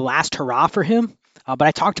the last hurrah for him. But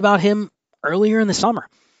I talked about him earlier in the summer.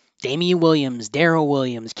 Damian Williams, Darrell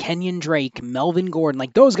Williams, Kenyon Drake, Melvin Gordon.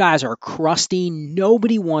 Like, those guys are crusty.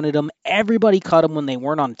 Nobody wanted them. Everybody cut them when they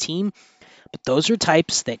weren't on the team. But those are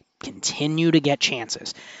types that continue to get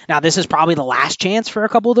chances. Now, this is probably the last chance for a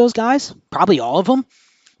couple of those guys, probably all of them.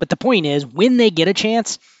 But the point is, when they get a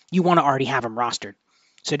chance, you want to already have them rostered.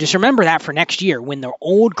 So just remember that for next year, when the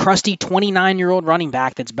old, crusty 29-year-old running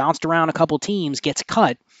back that's bounced around a couple teams gets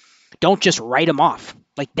cut, don't just write him off.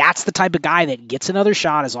 Like, that's the type of guy that gets another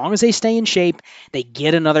shot. As long as they stay in shape, they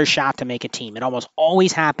get another shot to make a team. It almost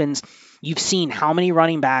always happens. You've seen how many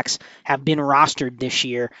running backs have been rostered this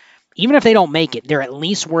year. Even if they don't make it, they're at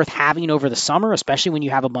least worth having over the summer, especially when you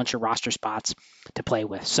have a bunch of roster spots to play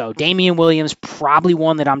with. So Damian Williams, probably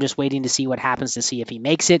one that I'm just waiting to see what happens to see if he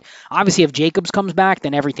makes it. Obviously, if Jacobs comes back,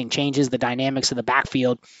 then everything changes. The dynamics of the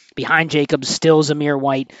backfield. Behind Jacobs, still Zamir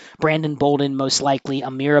White, Brandon Bolden, most likely.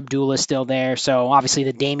 Amir Abdullah still there. So obviously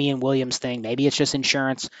the Damian Williams thing, maybe it's just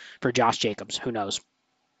insurance for Josh Jacobs. Who knows?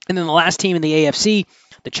 And then the last team in the AFC,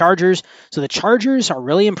 the Chargers. So the Chargers are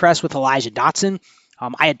really impressed with Elijah Dotson.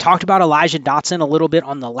 I had talked about Elijah Dotson a little bit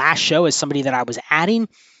on the last show as somebody that I was adding,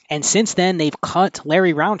 and since then they've cut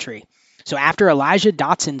Larry Roundtree. So after Elijah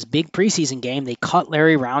Dotson's big preseason game, they cut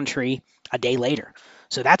Larry Roundtree a day later.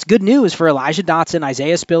 So that's good news for Elijah Dotson,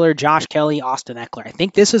 Isaiah Spiller, Josh Kelly, Austin Eckler. I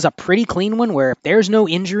think this is a pretty clean one where if there's no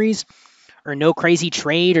injuries or no crazy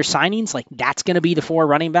trade or signings, like, that's going to be the 4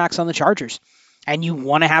 running backs on the Chargers. And you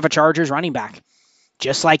want to have a Chargers running back.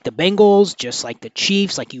 Just like the Bengals, just like the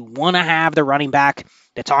Chiefs, like, you want to have the running back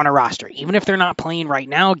that's on a roster. Even if they're not playing right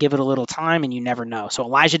now, give it a little time and you never know. So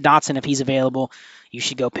Elijah Dotson, if he's available, you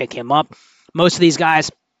should go pick him up. Most of these guys,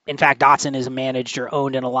 in fact, Dotson is managed or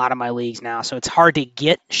owned in a lot of my leagues now, so it's hard to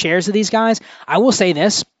get shares of these guys. I will say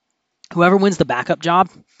this, whoever wins the backup job,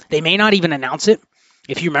 they may not even announce it.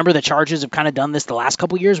 If you remember, the Chargers have kind of done this the last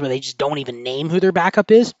couple years where they just don't even name who their backup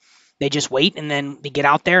is. They just wait, and then they get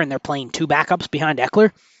out there and they're playing 2 backups behind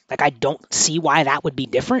Eckler. Like, I don't see why that would be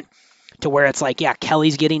different to where it's like, yeah,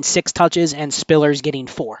 Kelly's getting 6 touches and Spiller's getting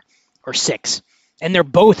 4 or 6. And they're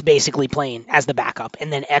both basically playing as the backup,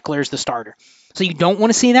 and then Eckler's the starter. So you don't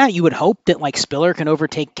want to see that. You would hope that, like, Spiller can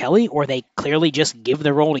overtake Kelly, or they clearly just give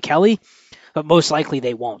the role to Kelly, but most likely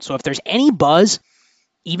they won't. So if there's any buzz,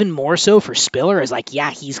 even more so for Spiller, is like, yeah,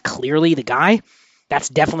 he's clearly the guy, that's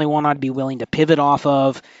definitely one I'd be willing to pivot off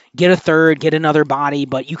of, get a third, get another body,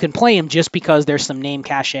 but you can play him just because there's some name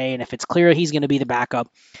cachet, and if it's clear he's going to be the backup,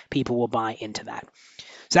 people will buy into that.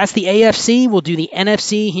 So that's the AFC. We'll do the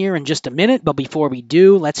NFC here in just a minute, but before we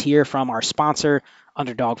do, let's hear from our sponsor,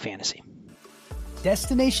 Underdog Fantasy.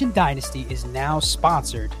 Destination Dynasty is now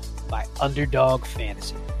sponsored by Underdog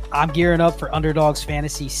Fantasy. I'm gearing up for Underdog's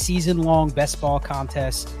Fantasy season-long best ball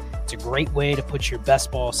contest. It's a great way to put your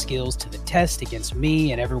best ball skills to the test against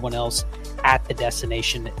me and everyone else at the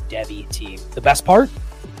Destination Devy team. The best part?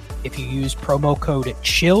 If you use promo code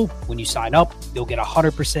CHILL when you sign up, you'll get a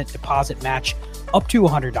 100% deposit match up to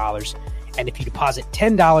 $100. And if you deposit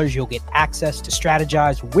 $10, you'll get access to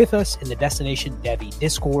strategize with us in the Destination Devy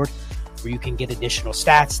Discord, where you can get additional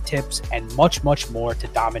stats, tips, and much, much more to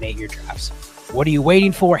dominate your drafts. What are you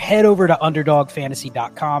waiting for? Head over to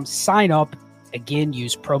UnderdogFantasy.com, sign up. Again,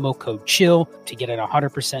 use promo code CHILL to get an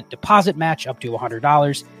 100% deposit match up to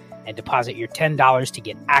 $100 and deposit your $10 to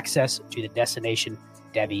get access to the Destination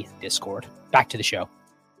Devy Discord. Back to the show.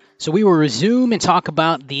 So we will resume and talk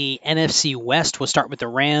about the NFC West. We'll start with the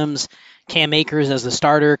Rams. Cam Akers as the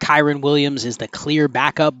starter. Kyren Williams is the clear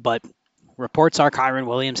backup, but reports are Kyren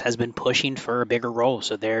Williams has been pushing for a bigger role.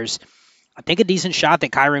 So there's, I think, a decent shot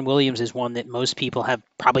that Kyren Williams is one that most people have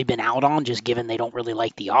probably been out on, just given they don't really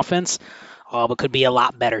like the offense, but could be a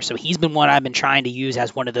lot better. So he's been one I've been trying to use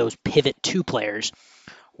as one of those pivot 2 players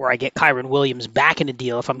where I get Kyren Williams back in a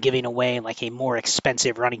deal if I'm giving away like a more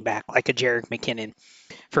expensive running back, like a Jerick McKinnon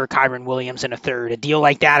for Kyren Williams in a third. A deal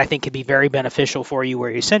like that I think could be very beneficial for you, where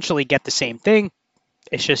you essentially get the same thing.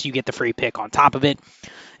 It's just you get the free pick on top of it.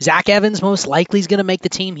 Zach Evans most likely is going to make the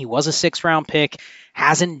team. He was a 6th-round pick,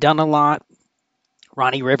 hasn't done a lot.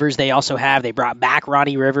 Ronnie Rivers they also have. They brought back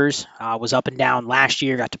Ronnie Rivers, was up and down llast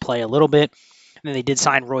year, got to play a little bit. And then they did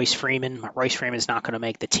sign Royce Freeman. Royce Freeman is not going to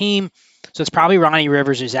make the team. So it's probably Ronnie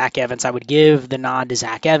Rivers or Zach Evans. I would give the nod to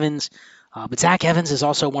Zach Evans. But Zach Evans is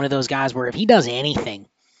also one of those guys where if he does anything,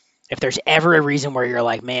 if there's ever a reason where you're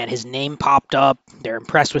like, man, his name popped up, they're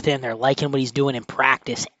impressed with him, they're liking what he's doing in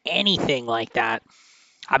practice, anything like that,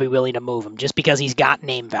 I'd be willing to move him just because he's got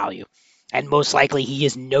name value. And most likely he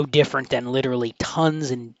is no different than literally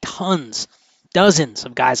tons and tons, dozens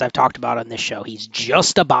of guys I've talked about on this show. He's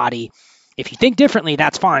just a body. If you think differently,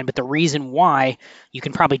 that's fine. But the reason why you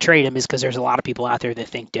can probably trade him is because there's a lot of people out there that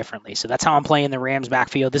think differently. So that's how I'm playing the Rams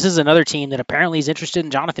backfield. This is another team that apparently is interested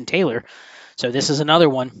in Jonathan Taylor. So this is another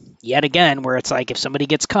one, yet again, where it's like if somebody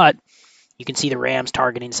gets cut, you can see the Rams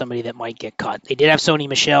targeting somebody that might get cut. They did have Sony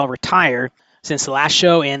Michel retire since the last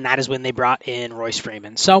show, and that is when they brought in Royce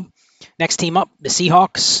Freeman. So next team up, the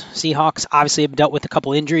Seahawks. Seahawks obviously have dealt with a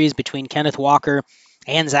couple injuries between Kenneth Walker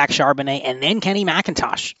and Zach Charbonnet, and then Kenny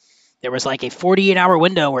McIntosh. There was like a 48-hour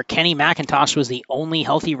window where Kenny McIntosh was the only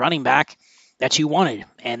healthy running back that you wanted,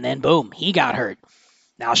 and then boom, he got hurt.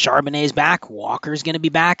 Now Charbonnet's back, Walker's going to be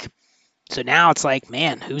back. So now it's like,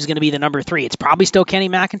 man, who's going to be the number 3? It's probably still Kenny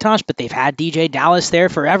McIntosh, but they've had DJ Dallas there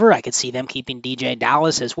forever. I could see them keeping DJ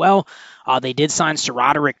Dallas as well. They did sign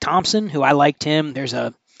Roderick Thompson, who I liked him. There's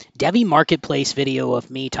a Devi Marketplace video of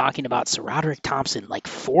me talking about Roderick Thompson like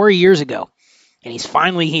 4 years ago, and he's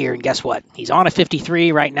finally here. And guess what? He's on a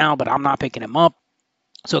 53 right now, but I'm not picking him up.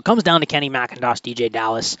 So it comes down to Kenny McIntosh, DJ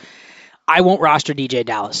Dallas. I won't roster DJ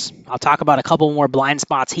Dallas. I'll talk about a couple more blind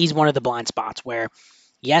spots. He's one of the blind spots where,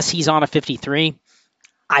 yes, he's on a 53.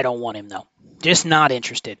 I don't want him, though. Just not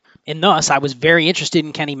interested. And thus, I was very interested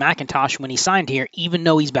in Kenny McIntosh when he signed here, even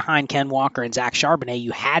though he's behind Ken Walker and Zach Charbonnet.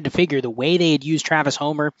 You had to figure the way they had used Travis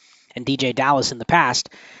Homer and DJ Dallas in the past,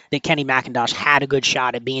 that Kenny McIntosh had a good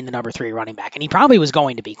shot at being the number 3 running back. And he probably was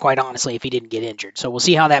going to be, quite honestly, if he didn't get injured. So we'll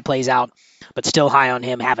see how that plays out, but still high on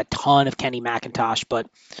him. Have a ton of Kenny McIntosh, but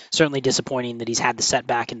certainly disappointing that he's had the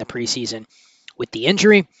setback in the preseason with the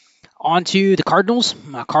injury. On to the Cardinals.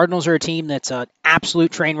 Cardinals are a team that's an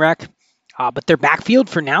absolute train wreck, but their backfield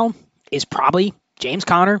for now is probably James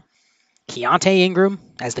Conner, Keontae Ingram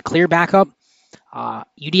as the clear backup,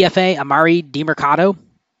 UDFA Amari DiMercado,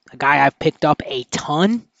 a guy I've picked up a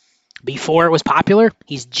ton before it was popular.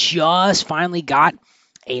 He's just finally got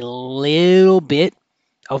a little bit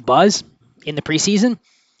of buzz in the preseason,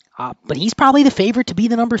 but he's probably the favorite to be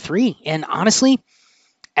the number 3. And honestly,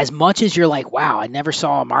 as much as you're like, wow, I never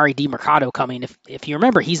saw Amari DiMercado coming. If you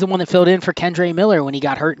remember, he's the one that filled in for Kendre Miller when he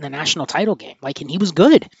got hurt in the national title game. And he was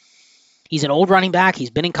good. He's an old running back. He's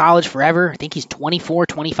been in college forever. I think he's 24,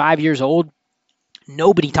 25 years old.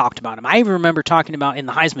 Nobody talked about him. I even remember talking about in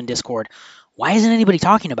the Heisman Discord, why isn't anybody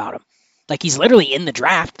talking about him? He's literally in the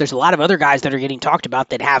draft. There's a lot of other guys that are getting talked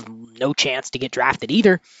about that have no chance to get drafted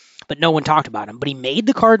either, but no one talked about him. But he made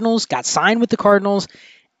the Cardinals, got signed with the Cardinals,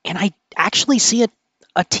 and I actually see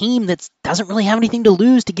a team that doesn't really have anything to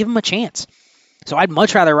lose to give him a chance. So I'd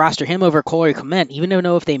much rather roster him over Corey Clement, even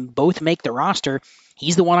though if they both make the roster,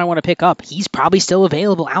 he's the one I want to pick up. He's probably still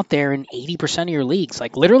available out there in 80% of your leagues.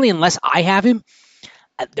 Literally, unless I have him,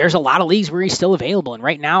 there's a lot of leagues where he's still available. And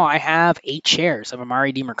right now I have 8 shares of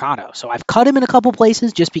Amari DiMercado. So I've cut him in a couple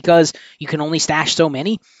places just because you can only stash so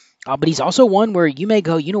many. But he's also one where you may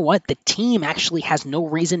go, you know what? The team actually has no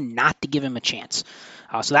reason not to give him a chance.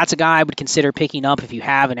 So that's a guy I would consider picking up if you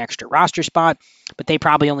have an extra roster spot, but they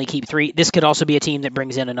probably only keep 3. This could also be a team that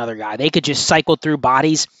brings in another guy. They could just cycle through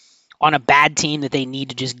bodies on a bad team that they need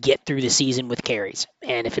to just get through the season with carries.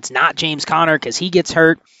 And if it's not James Conner because he gets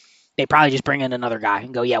hurt, they probably just bring in another guy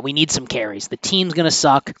and go, yeah, we need some carries. The team's going to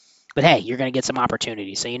suck, but hey, you're going to get some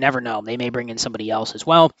opportunities. So you never know. They may bring in somebody else as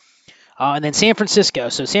well. And then San Francisco.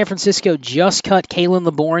 So San Francisco just cut Kalen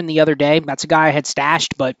LeBourne the other day. That's a guy I had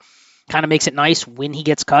stashed, but kind of makes it nice when he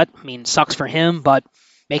gets cut. I mean, sucks for him, but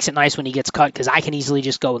makes it nice when he gets cut because I can easily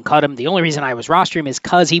just go and cut him. The only reason I was rostering him is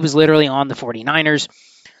because he was literally on the 49ers.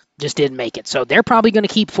 Just didn't make it. So they're probably going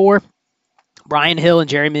to keep 4. Brian Hill and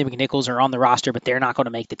Jeremy McNichols are on the roster, but they're not going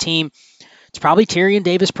to make the team. It's probably Tyrion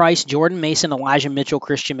Davis-Price, Jordan Mason, Elijah Mitchell,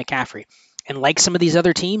 Christian McCaffrey. And like some of these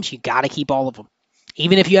other teams, you got to keep all of them.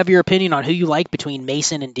 Even if you have your opinion on who you like between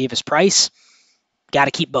Mason and Davis-Price, got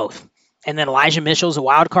to keep both. And then Elijah Mitchell's a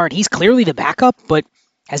wild card. He's clearly the backup, but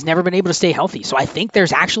has never been able to stay healthy. So I think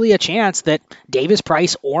there's actually a chance that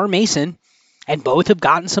Davis-Price or Mason, and both have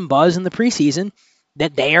gotten some buzz in the preseason,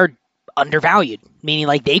 that they are undervalued, meaning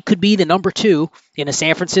they could be the number 2 in a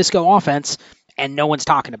San Francisco offense and no one's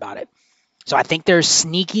talking about it. So I think there's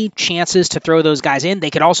sneaky chances to throw those guys in. They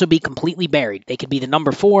could also be completely buried. They could be the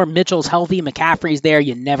number 4. Mitchell's healthy. McCaffrey's there.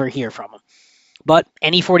 You never hear from them. But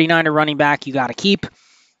any 49er running back you got to keep.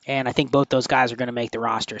 And I think both those guys are going to make the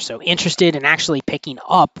roster. So interested in actually picking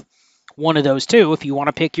up one of those two if you want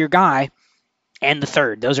to pick your guy, and the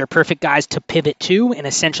third. Those are perfect guys to pivot to and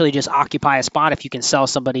essentially just occupy a spot if you can sell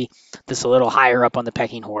somebody that's a little higher up on the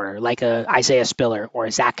pecking order, like a Isaiah Spiller or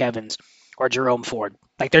a Zach Evans or Jerome Ford.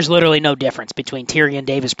 Like, there's literally no difference between Tyrion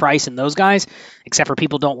Davis-Price and those guys, except for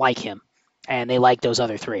people don't like him, and they like those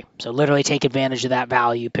other three. So literally take advantage of that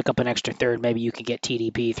value, pick up an extra third. Maybe you can get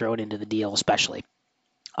TDP, throw it into the deal especially.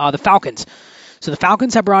 The Falcons. So the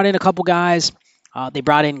Falcons have brought in a couple guys. They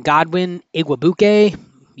brought in Godwin Igwebuike,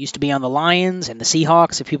 used to be on the Lions and the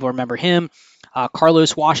Seahawks, if people remember him.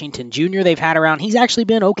 Carlos Washington Jr. they've had around. He's actually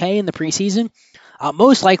been okay in the preseason.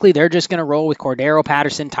 Most likely they're just going to roll with Cordero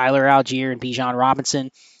Patterson, Tyler Algier, and Bijan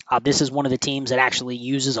Robinson. This is one of the teams that actually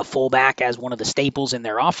uses a fullback as one of the staples in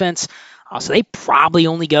their offense. So they probably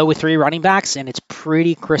only go with 3 running backs, and it's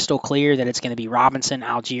pretty crystal clear that it's going to be Robinson,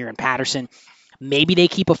 Algier, and Patterson. Maybe they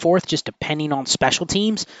keep a fourth, just depending on special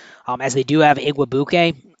teams, as they do have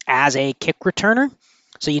Igwebuike as a kick returner.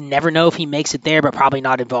 So you never know if he makes it there, but probably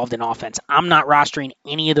not involved in offense. I'm not rostering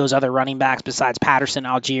any of those other running backs besides Patterson,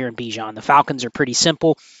 Algier, and Bijan. The Falcons are pretty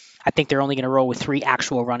simple. I think they're only going to roll with 3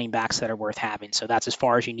 actual running backs that are worth having. So that's as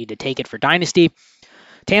far as you need to take it for Dynasty.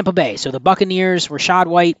 Tampa Bay. So the Buccaneers, Rachaad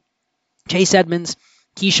White, Chase Edmonds,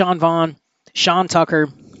 Keyshawn Vaughn, Sean Tucker,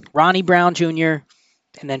 Ronnie Brown Jr.,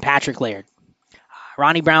 and then Patrick Laird.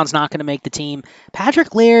 Ronnie Brown's not going to make the team.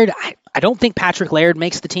 Patrick Laird, I don't think Patrick Laird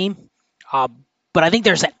makes the team. But I think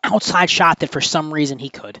there's an outside shot that for some reason he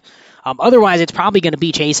could. Otherwise, it's probably going to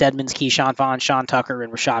be Chase Edmonds, Keyshawn Vaughn, Sean Tucker,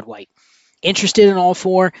 and Rachaad White. Interested in all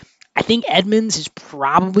 4. I think Edmonds is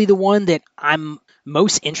probably the one that I'm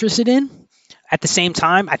most interested in. At the same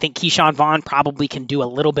time, I think Keyshawn Vaughn probably can do a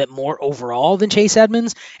little bit more overall than Chase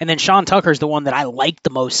Edmonds. And then Sean Tucker is the one that I like the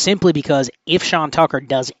most simply because if Sean Tucker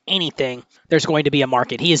does anything, there's going to be a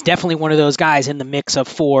market. He is definitely one of those guys in the mix of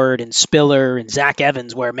Ford and Spiller and Zach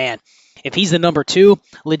Evans where, man, if he's the number 2,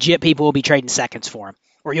 legit people will be trading seconds for him.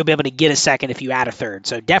 Or you'll be able to get a second if you add a third.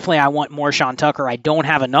 So definitely I want more Sean Tucker. I don't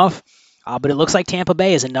have enough. But it looks like Tampa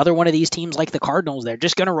Bay is another one of these teams like the Cardinals. They're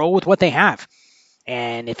just going to roll with what they have.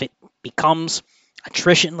 And if it becomes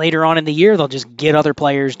attrition later on in the year, they'll just get other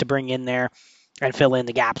players to bring in there and fill in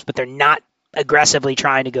the gaps. But they're not aggressively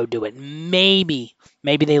trying to go do it. Maybe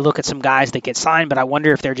they look at some guys that get signed, but I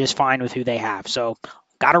wonder if they're just fine with who they have. So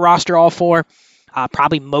got to roster all 4.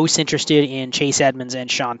 Probably most interested in Chase Edmonds and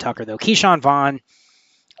Sean Tucker, though. Keyshawn Vaughn,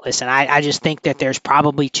 listen, I just think that there's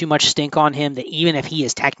probably too much stink on him that even if he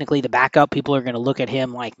is technically the backup, people are going to look at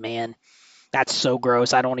him like, man, that's so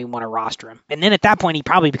gross. I don't even want to roster him. And then at that point, he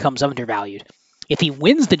probably becomes undervalued. If he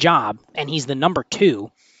wins the job and he's the number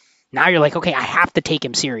 2, now you're like, okay, I have to take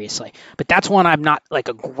him seriously. But that's one I'm not like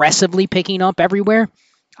aggressively picking up everywhere.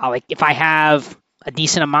 Like if I have a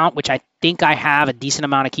decent amount, which I think I have a decent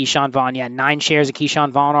amount of Keyshawn Vaughn. Yeah, 9 shares of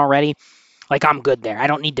Keyshawn Vaughn already. Like I'm good there. I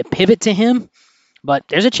don't need to pivot to him. But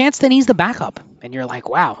there's a chance that he's the backup. And you're like,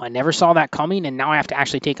 wow, I never saw that coming, and now I have to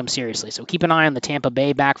actually take him seriously. So keep an eye on the Tampa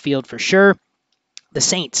Bay backfield for sure. The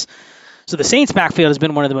Saints. So the Saints backfield has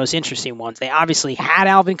been one of the most interesting ones. They obviously had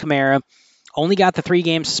Alvin Kamara, only got the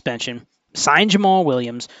 3-game suspension, signed Jamal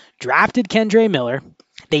Williams, drafted Kendre Miller.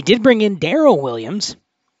 They did bring in Darrell Williams.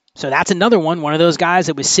 So that's another one of those guys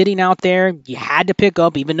that was sitting out there. You had to pick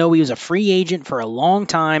up, even though he was a free agent for a long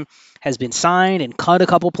time. Has been signed and cut a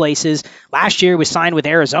couple places. Last year was signed with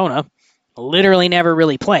Arizona, literally never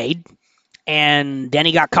really played, and then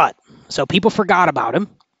he got cut. So people forgot about him,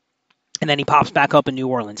 and then he pops back up in New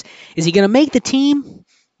Orleans. Is he going to make the team?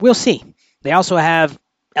 We'll see. They also have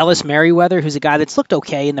Ellis Merriweather, who's a guy that's looked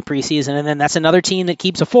okay in the preseason, and then that's another team that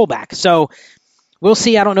keeps a fullback. So we'll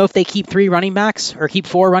see. I don't know if they keep 4 running backs,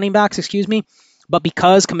 but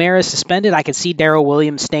because Kamara is suspended, I could see Darrell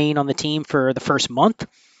Williams staying on the team for the first month.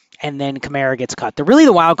 And then Kamara gets cut.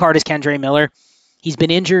 The wild card is Kendre Miller. He's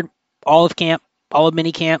been injured all of camp, all of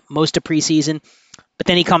minicamp, most of preseason. But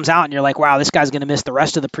then he comes out and you're like, wow, this guy's going to miss the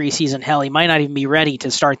rest of the preseason. Hell, he might not even be ready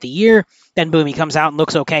to start the year. Then boom, he comes out and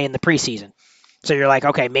looks okay in the preseason. So you're like,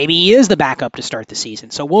 okay, maybe he is the backup to start the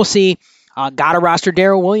season. So we'll see. Got to roster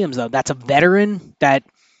Darrell Williams, though. That's a veteran that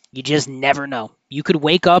you just never know. You could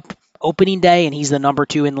wake up opening day and he's the number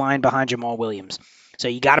 2 in line behind Jamal Williams. So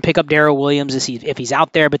you got to pick up Darrell Williams if he's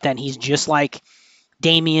out there, but then he's just like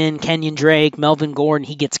Damian, Kenyon Drake, Melvin Gordon.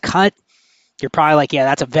 He gets cut. You're probably like, yeah,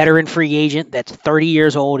 that's a veteran free agent that's 30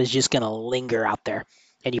 years old is just going to linger out there.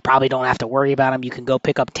 And you probably don't have to worry about him. You can go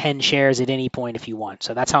pick up 10 shares at any point if you want.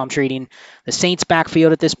 So that's how I'm treating the Saints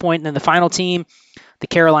backfield at this point. And then the final team, the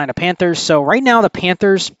Carolina Panthers. So right now the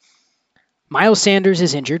Panthers, Miles Sanders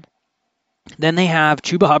is injured. Then they have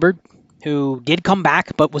Chuba Hubbard, who did come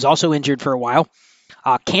back but was also injured for a while.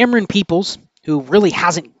 Cameron Peoples, who really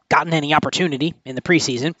hasn't gotten any opportunity in the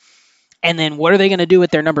preseason. And then what are they going to do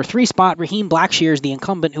with their number 3 spot? Raheem Blackshear is the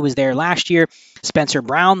incumbent who was there last year. Spencer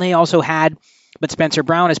Brown they also had, but Spencer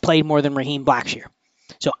Brown has played more than Raheem Blackshear.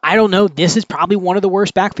 So I don't know. This is probably one of the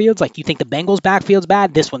worst backfields. Like, you think the Bengals backfield's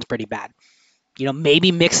bad? This one's pretty bad.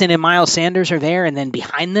 Maybe Mixon and Miles Sanders are there, and then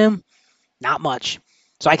behind them, not much.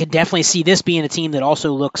 So I could definitely see this being a team that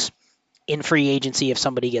also looks in free agency if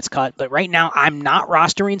somebody gets cut. But right now, I'm not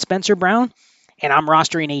rostering Spencer Brown, and I'm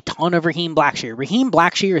rostering a ton of Raheem Blackshear. Raheem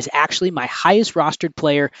Blackshear is actually my highest rostered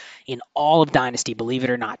player in all of Dynasty, believe it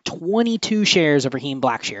or not. 22 shares of Raheem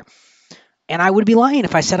Blackshear. And I would be lying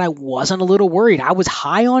if I said I wasn't a little worried. I was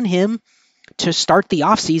high on him to start the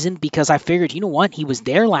offseason because I figured, you know what, he was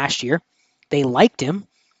there last year. They liked him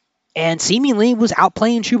and seemingly was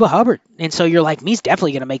outplaying Chuba Hubbard. And so you're like, he's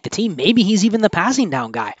definitely going to make the team. Maybe he's even the passing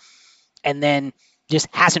down guy. And then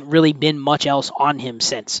just hasn't really been much else on him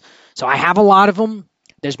since. So I have a lot of them.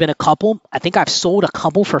 There's been a couple. I think I've sold a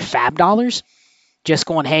couple for fab dollars. Just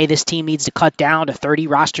going, hey, this team needs to cut down to 30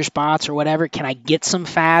 roster spots or whatever. Can I get some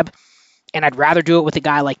fab? And I'd rather do it with a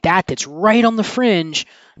guy like that that's right on the fringe,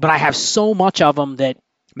 but I have so much of them that,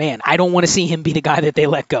 man, I don't want to see him be the guy that they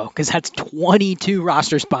let go, because that's 22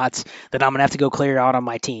 roster spots that I'm going to have to go clear out on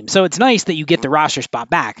my team. So it's nice that you get the roster spot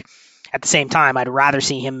back. At the same time, I'd rather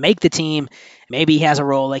see him make the team. Maybe he has a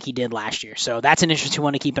role like he did last year. So that's an interesting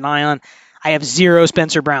one to keep an eye on. I have 0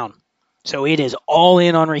 Spencer Brown. So it is all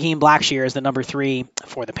in on Raheem Blackshear as the number 3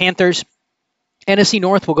 for the Panthers. NFC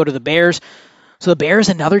North will go to the Bears. So the Bears,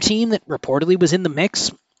 another team that reportedly was in the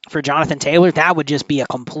mix for Jonathan Taylor. That would just be a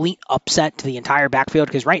complete upset to the entire backfield,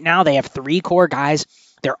 because right now they have 3 core guys.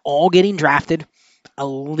 They're all getting drafted, a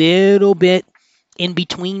little bit in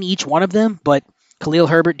between each one of them, but Khalil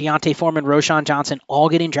Herbert, Deontay Foreman, Roschon Johnson, all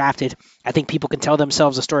getting drafted. I think people can tell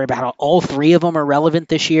themselves a story about how all 3 of them are relevant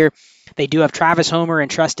this year. They do have Travis Homer and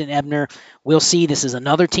Treston Ebner. We'll see. This is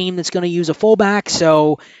another team that's going to use a fullback,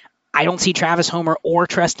 so I don't see Travis Homer or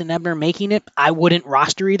Treston Ebner making it. I wouldn't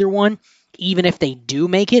roster either one. Even if they do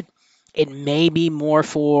make it, it may be more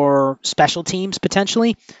for special teams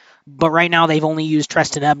potentially. But right now they've only used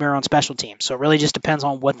Treston Ebner on special teams. So it really just depends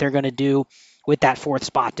on what they're going to do with that 4th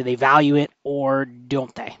spot. Do they value it or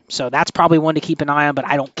don't they? So that's probably one to keep an eye on, but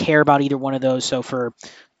I don't care about either one of those. So for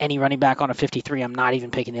any running back on a 53, I'm not even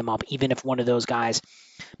picking them up, even if one of those guys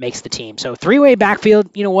makes the team. So 3-way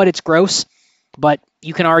backfield, you know what? It's gross. But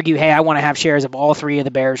you can argue, hey, I want to have shares of all 3 of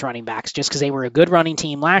the Bears running backs just because they were a good running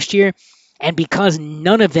team last year. And because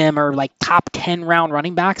none of them are like top 10 round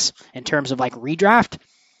running backs in terms of like redraft,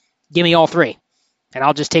 give me all 3. And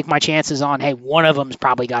I'll just take my chances on, hey, one of them's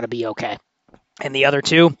probably got to be okay. And the other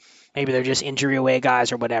 2, maybe they're just injury away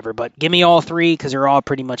guys or whatever. But give me all 3 because they're all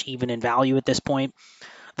pretty much even in value at this point.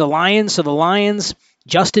 The Lions,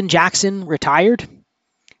 Justin Jackson retired.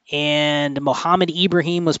 And Mohamed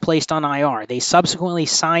Ibrahim was placed on IR. They subsequently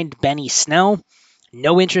signed Benny Snell.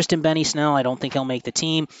 No interest in Benny Snell. I don't think he'll make the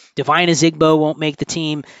team. Devine Ezigbo won't make the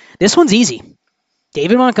team. This one's easy.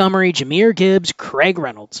 David Montgomery, Jahmyr Gibbs, Craig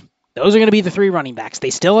Reynolds. Those are going to be the 3 running backs. They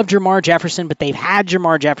still have Jamar Jefferson, but they've had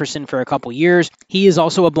Jamar Jefferson for a couple years. He is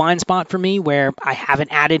also a blind spot for me where I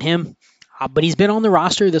haven't added him. But he's been on the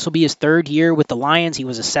roster. This will be his 3rd year with the Lions. He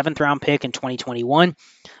was a 7th-round pick in 2021.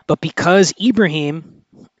 But because Ibrahim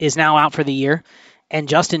is now out for the year, and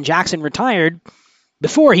Justin Jackson retired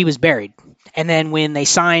before he was buried. And then when they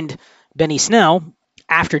signed Benny Snell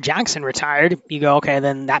after Jackson retired, you go, okay,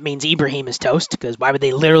 then that means Ibrahim is toast, because why would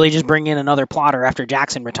they literally just bring in another plotter after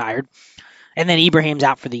Jackson retired? And then Ibrahim's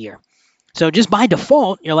out for the year. So just by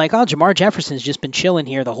default, you're like, oh, Jamar Jefferson's just been chilling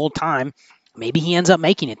here the whole time. Maybe he ends up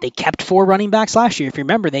making it. They kept 4 running backs last year. If you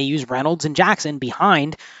remember, they used Reynolds and Jackson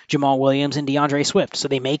behind Jamal Williams and DeAndre Swift. So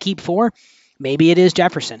they may keep 4. Maybe it is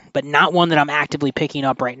Jefferson, but not one that I'm actively picking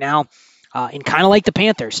up right now. And kind of like the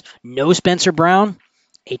Panthers, no Spencer Brown,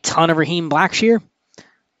 a ton of Raheem Blackshear,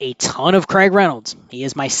 a ton of Craig Reynolds. He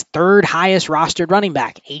is my 3rd highest rostered running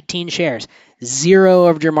back, 18 shares, 0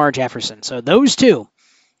 of Jamar Jefferson. So those 2,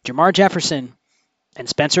 Jamar Jefferson and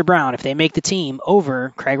Spencer Brown, if they make the team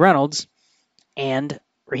over Craig Reynolds and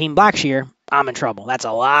Raheem Blackshear, I'm in trouble. That's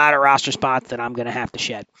a lot of roster spots that I'm going to have to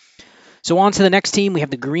shed. So on to the next team, we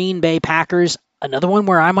have the Green Bay Packers, another one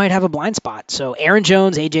where I might have a blind spot. So Aaron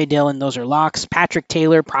Jones, A.J. Dillon, those are locks. Patrick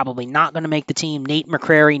Taylor, probably not going to make the team. Nate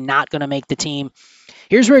McCrary, not going to make the team.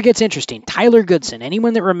 Here's where it gets interesting. Tyler Goodson,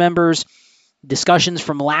 anyone that remembers discussions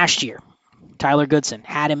from last year, Tyler Goodson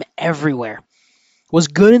had him everywhere. Was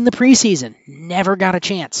good in the preseason, never got a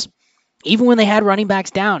chance. Even when they had running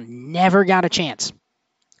backs down, never got a chance.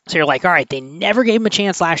 So you're like, all right, they never gave him a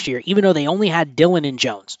chance last year, even though they only had Dillon and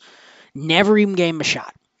Jones. Never even gave him a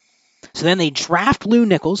shot. So then they draft Lou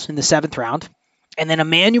Nichols in the 7th round, and then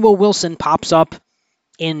Emmanuel Wilson pops up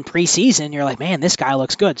in preseason. You're like, man, this guy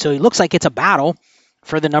looks good. So he looks like it's a battle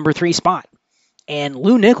for the number 3 spot. And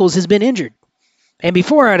Lou Nichols has been injured. And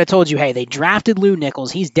before I'd have told you, hey, they drafted Lou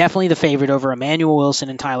Nichols. He's definitely the favorite over Emmanuel Wilson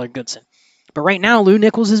and Tyler Goodson. But right now, Lou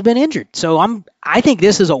Nichols has been injured. So I think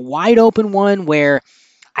this is a wide open one where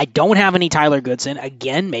I don't have any Tyler Goodson.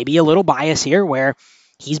 Again, maybe a little bias here where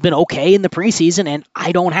he's been okay in the preseason and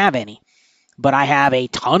I don't have any. But I have a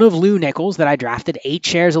ton of Lou Nichols that I drafted, 8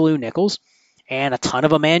 shares of Lou Nichols, and a ton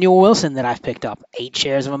of Emmanuel Wilson that I've picked up, 8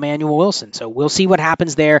 shares of Emmanuel Wilson. So we'll see what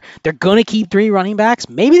happens there. They're going to keep 3 running backs.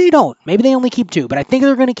 Maybe they don't. Maybe they only keep 2. But I think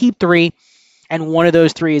they're going to keep 3, and one of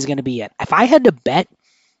those 3 is going to be it. If I had to bet,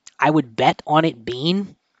 I would bet on it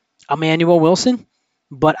being Emmanuel Wilson,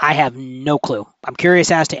 but I have no clue. I'm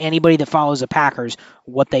curious as to anybody that follows the Packers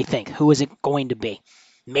what they think. Who is it going to be?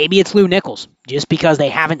 Maybe it's Lou Nichols, just because they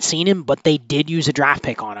haven't seen him, but they did use a draft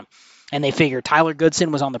pick on him. And they figure Tyler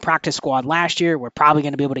Goodson was on the practice squad last year. We're probably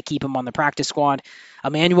going to be able to keep him on the practice squad.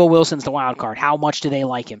 Emmanuel Wilson's the wild card. How much do they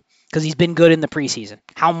like him? Because he's been good in the preseason.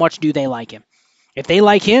 How much do they like him? If they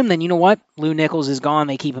like him, then you know what? Lou Nichols is gone.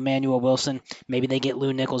 They keep Emmanuel Wilson. Maybe they get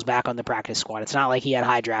Lou Nichols back on the practice squad. It's not like he had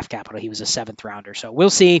high draft capital. He was a 7th rounder. So we'll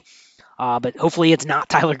see. But hopefully it's not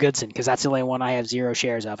Tyler Goodson, because that's the only one I have 0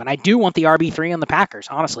 shares of. And I do want the RB3 on the Packers,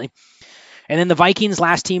 honestly. And then the Vikings,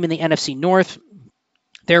 last team in the NFC North.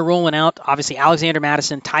 They're rolling out, obviously, Alexander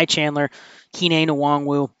Mattison, Ty Chandler, Keenan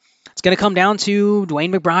Nwangwu. It's going to come down to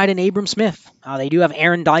Dwayne McBride and Abram Smith. They do have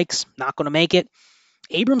Aaron Dykes, not going to make it.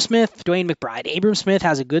 Abram Smith, Dwayne McBride. Abram Smith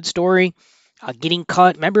has a good story getting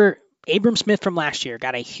cut. Remember, Abram Smith from last year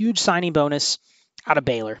got a huge signing bonus out of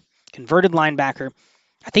Baylor, converted linebacker.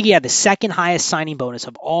 I think he had the 2nd highest signing bonus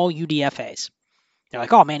of all UDFAs. They're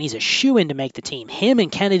like, oh, man, he's a shoo-in to make the team. Him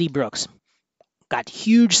and Kennedy Brooks got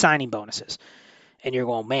huge signing bonuses. And you're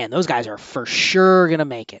going, man, those guys are for sure going to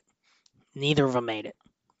make it. Neither of them made it.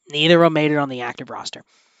 Neither of them made it on the active roster.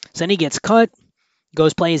 So then he gets cut,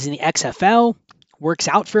 goes plays in the XFL, works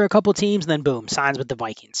out for a couple teams, and then boom, signs with the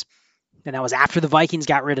Vikings. And that was after the Vikings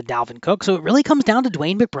got rid of Dalvin Cook. So it really comes down to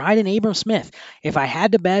Dwayne McBride and Abram Smith. If I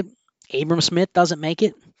had to bet, Abram Smith doesn't make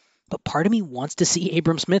it, but part of me wants to see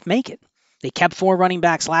Abram Smith make it. They kept 4 running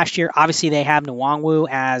backs last year. Obviously, they have Nwangwu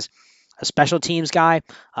as a special teams guy.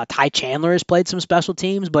 Ty Chandler has played some special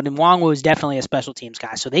teams, but Nwangwu is definitely a special teams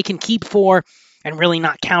guy. So they can keep 4 and really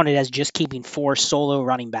not count it as just keeping 4 solo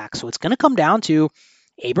running backs. So it's going to come down to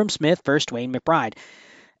Abram Smith versus Dwayne McBride.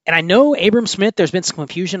 And I know Abram Smith, there's been some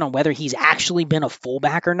confusion on whether he's actually been a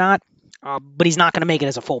fullback or not, but he's not going to make it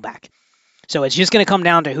as a fullback. So it's just going to come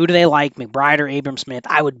down to who do they like, McBride or Abram Smith.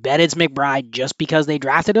 I would bet it's McBride just because they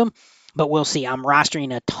drafted him, but we'll see. I'm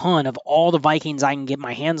rostering a ton of all the Vikings I can get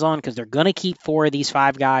my hands on because they're going to keep 4 of these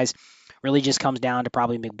 5 guys. Really just comes down to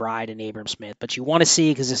probably McBride and Abram Smith. But you want to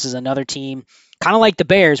see, because this is another team, kind of like the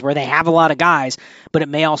Bears, where they have a lot of guys, but it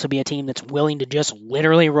may also be a team that's willing to just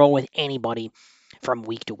literally roll with anybody from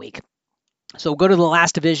week to week. So we'll go to the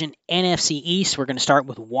last division, NFC East. We're going to start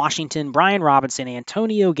with Washington, Brian Robinson,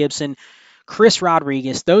 Antonio Gibson, Chris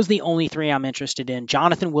Rodriguez. Those are the only 3 I'm interested in.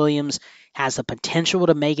 Jonathan Williams has the potential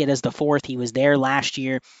to make it as the 4th. He was there last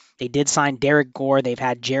year. They did sign Derek Gore. They've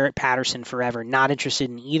had Jarrett Patterson forever. Not interested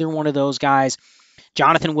in either one of those guys.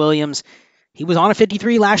 Jonathan Williams, he was on a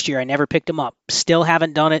 53 last year. I never picked him up. Still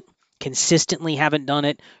haven't done it. Consistently haven't done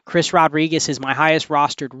it. Chris Rodriguez is my highest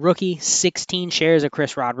rostered rookie. 16 shares of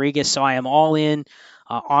Chris Rodriguez. So I am all in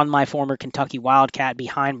on my former Kentucky Wildcat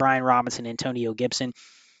behind Brian Robinson and Antonio Gibson.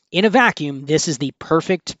 In a vacuum, this is the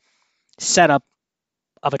perfect setup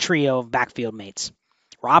of a trio of backfield mates.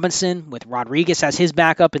 Robinson with Rodriguez as his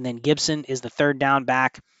backup, and then Gibson is the 3rd down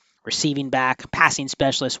back, receiving back, passing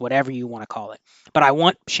specialist, whatever you want to call it. But I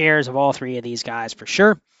want shares of all 3 of these guys for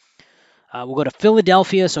sure. We'll go to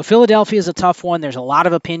Philadelphia. So Philadelphia is a tough one. There's a lot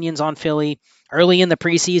of opinions on Philly. Early in the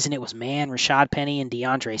preseason, it was, man, Rashad Penny and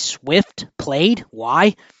DeAndre Swift played.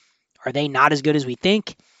 Why? Are they not as good as we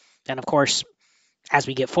think? And, of course, as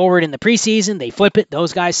we get forward in the preseason, they flip it.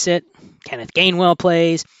 Those guys sit. Kenneth Gainwell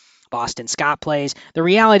plays. Boston Scott plays. The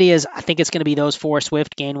reality is, I think it's going to be those 4,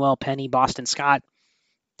 Swift, Gainwell, Penny, Boston Scott.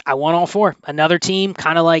 I want all 4. Another team,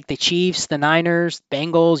 kind of like the Chiefs, the Niners,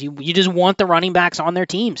 Bengals. You just want the running backs on their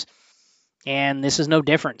teams. And this is no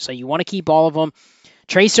different. So you want to keep all of them.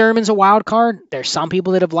 Trey Sermon's a wild card. There's some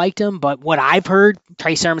people that have liked him, but what I've heard,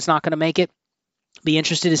 Trey Sermon's not going to make it. Be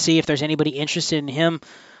interested to see if there's anybody interested in him.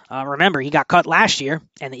 Remember, he got cut last year,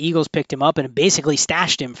 and the Eagles picked him up and basically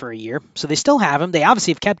stashed him for a year. So they still have him. They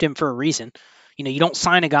obviously have kept him for a reason. You don't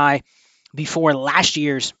sign a guy before last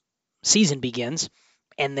year's season begins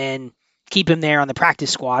and then keep him there on the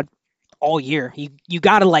practice squad all year. You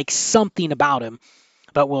got to like something about him,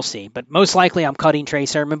 but we'll see. But most likely I'm cutting Trey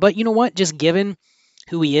Sermon. But you know what? Just given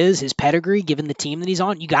who he is, his pedigree, given the team that he's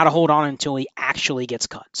on, you got to hold on until he actually gets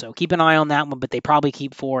cut. So keep an eye on that one, but they probably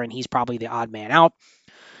keep 4, and he's probably the odd man out.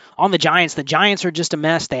 On the Giants are just a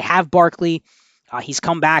mess. They have Barkley. He's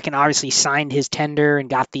come back and obviously signed his tender and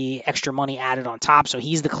got the extra money added on top, so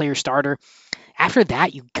he's the clear starter. After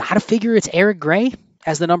that, you got to figure it's Eric Gray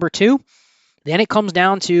as the number 2. Then it comes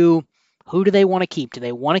down to who do they want to keep? Do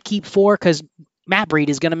they want to keep 4? Because Matt Breida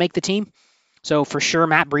is going to make the team. So for sure,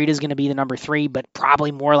 Matt Breida is going to be the number 3, but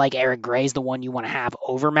probably more like Eric Gray is the one you want to have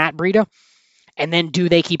over Matt Breida. And then do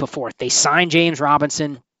they keep a 4th? They signed James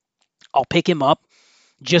Robinson. I'll pick him up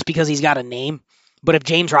just because he's got a name. But if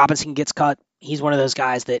James Robinson gets cut, he's one of those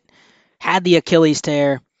guys that had the Achilles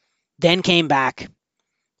tear, then came back,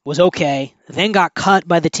 was okay, then got cut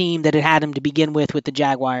by the team that had him to begin with the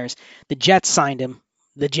Jaguars. The Jets signed him.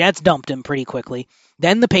 The Jets dumped him pretty quickly.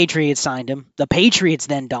 Then the Patriots signed him. The Patriots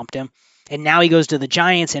then dumped him. And now he goes to the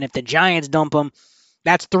Giants, and if the Giants dump him,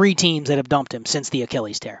 that's 3 teams that have dumped him since the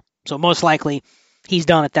Achilles tear. So most likely he's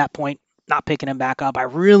done at that point, not picking him back up. I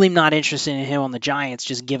really am not interested in him on the Giants,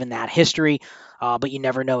 just given that history. But you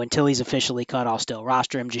never know. Until he's officially cut, I'll still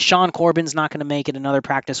roster him. Jashawn Corbin's not going to make it, another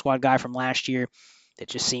practice squad guy from last year that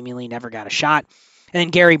just seemingly never got a shot. And then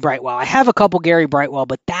Gary Brightwell. I have a couple Gary Brightwell,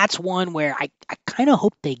 but that's one where I kind of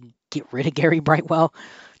hope they get rid of Gary Brightwell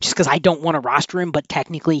just because I don't want to roster him, but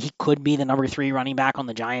technically he could be the number 3 running back on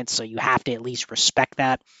the Giants, so you have to at least respect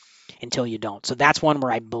that until you don't. So that's one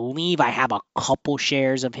where I believe I have a couple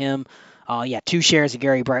shares of him. 2 shares of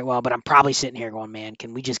Gary Brightwell, but I'm probably sitting here going, man,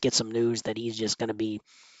 can we just get some news that he's just going to be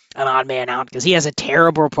an odd man out? Because he has a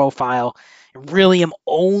terrible profile. I really am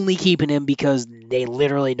only keeping him because they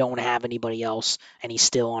literally don't have anybody else, and he's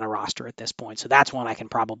still on a roster at this point. So that's one I can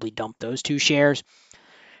probably dump those 2 shares.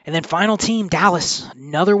 And then final team, Dallas.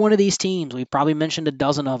 Another one of these teams. We've probably mentioned a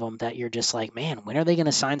dozen of them that you're just like, man, when are they going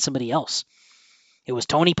to sign somebody else? It was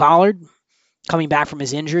Tony Pollard coming back from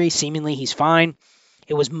his injury. Seemingly he's fine.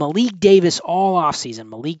 It was Malik Davis all offseason.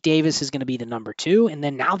 Malik Davis is going to be the number 2, and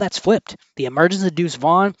then now that's flipped. The emergence of Deuce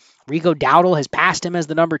Vaughn, Rico Dowdle has passed him as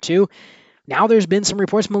the number 2. Now there's been some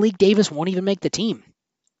reports Malik Davis won't even make the team.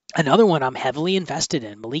 Another one I'm heavily invested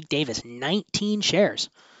in, Malik Davis, 19 shares.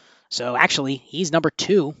 So actually, he's number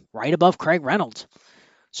 2, right above Craig Reynolds.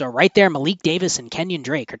 So right there, Malik Davis and Kenyon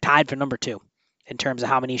Drake are tied for number 2 in terms of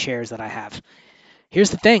how many shares that I have.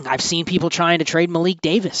 Here's the thing. I've seen people trying to trade Malik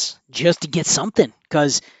Davis just to get something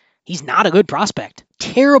because he's not a good prospect.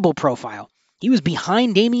 Terrible profile. He was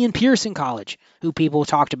behind Dameon Pierce in college, who people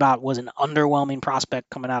talked about was an underwhelming prospect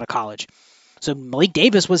coming out of college. So Malik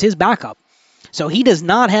Davis was his backup. So he does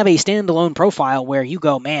not have a standalone profile where you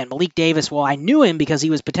go, man, Malik Davis, well, I knew him because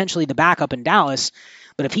he was potentially the backup in Dallas,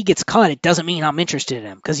 but if he gets cut, it doesn't mean I'm interested in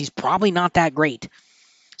him because he's probably not that great.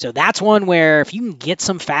 So that's one where if you can get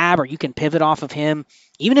some fab or you can pivot off of him,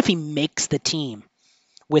 even if he makes the team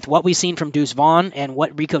with what we've seen from Deuce Vaughn and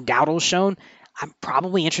what Rico Dowdle's shown, I'm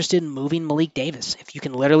probably interested in moving Malik Davis. If you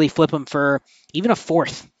can literally flip him for even a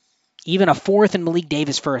 4th and Malik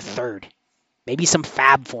Davis for a 3rd. Maybe some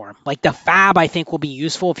fab for him. Like the fab I think will be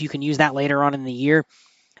useful if you can use that later on in the year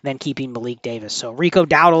than keeping Malik Davis. So Rico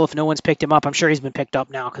Dowdle, if no one's picked him up, I'm sure he's been picked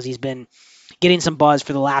up now because he's been getting some buzz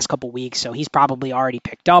for the last couple weeks. So he's probably already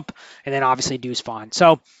picked up. And then obviously Deuce Vaughn.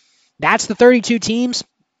 So that's the 32 teams.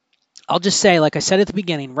 I'll just say, like I said at the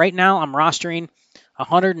beginning, right now I'm rostering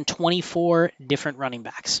 124 different running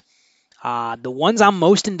backs. The ones I'm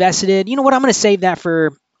most invested in, you know what, I'm going to save that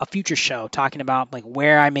for a future show, talking about like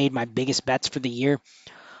where I made my biggest bets for the year.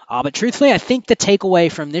 But truthfully, I think the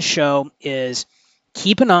takeaway from this show is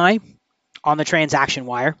keep an eye on the transaction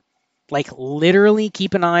wire. Like literally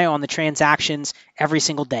keep an eye on the transactions every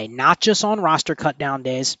single day, not just on roster cut down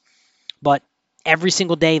days, but every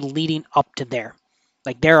single day leading up to there.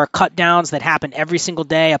 Like there are cut downs that happen every single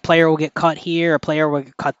day. A player will get cut here, a player will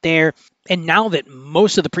get cut there. And now that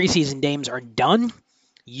most of the preseason games are done,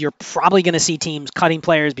 you're probably going to see teams cutting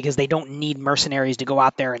players because they don't need mercenaries to go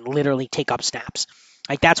out there and literally take up snaps.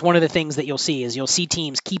 Like that's one of the things that you'll see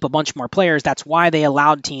teams keep a bunch more players. That's why they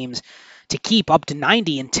allowed teams to keep up to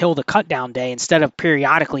 90 until the cut down day instead of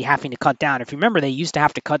periodically having to cut down. If you remember, they used to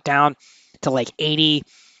have to cut down to like 80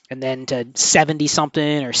 and then to 70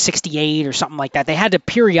 something or 68 or something like that. They had to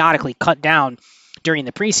periodically cut down during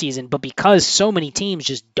the preseason, but because so many teams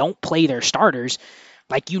just don't play their starters,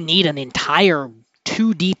 like you need an entire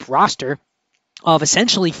 2-deep roster of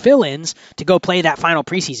essentially fill-ins to go play that final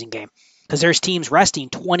preseason game because there's teams resting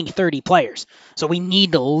 20, 30 players. So we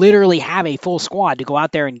need to literally have a full squad to go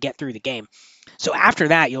out there and get through the game. So after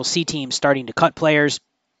that, you'll see teams starting to cut players.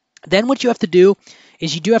 Then what you have to do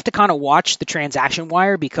is you do have to kind of watch the transaction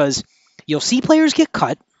wire, because you'll see players get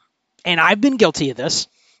cut. And I've been guilty of this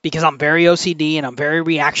because I'm very OCD and I'm very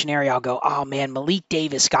reactionary. I'll go, oh man, Malik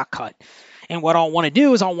Davis got cut. And what I'll want to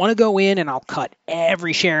do is I'll want to go in and I'll cut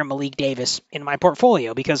every share of Malik Davis in my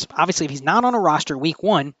portfolio, because obviously if he's not on a roster week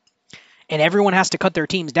 1 and everyone has to cut their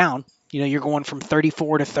teams down, you're going from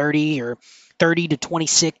 34 to 30 or 30 to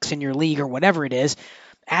 26 in your league or whatever it is.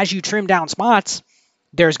 As you trim down spots,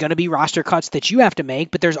 there's going to be roster cuts that you have to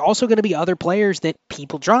make, but there's also going to be other players that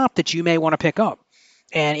people drop that you may want to pick up.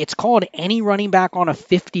 And it's called any running back on a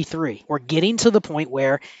 53. We're getting to the point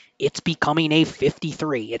where it's becoming a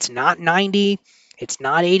 53. It's not 90. It's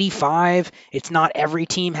not 85. It's not every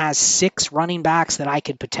team has 6 running backs that I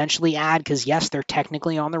could potentially add because, yes, they're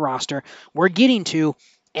technically on the roster. We're getting to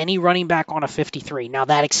any running back on a 53. Now,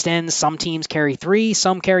 that extends. Some teams carry 3,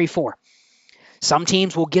 some carry 4. Some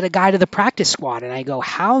teams will get a guy to the practice squad, and I go,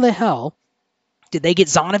 how the hell did they get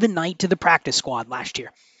Zonovan Knight to the practice squad last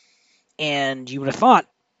year? And you would have thought,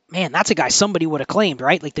 man, that's a guy somebody would have claimed,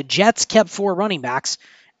 right? Like the Jets kept 4 running backs,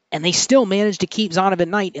 and they still managed to keep Zonovan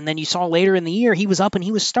Knight. And then you saw later in the year, he was up and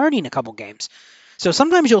he was starting a couple games. So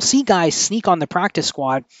sometimes you'll see guys sneak on the practice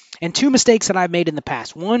squad. And 2 mistakes that I've made in the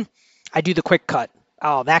past. 1, I do the quick cut.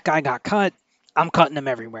 Oh, that guy got cut. I'm cutting him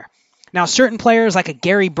everywhere. Now, certain players like a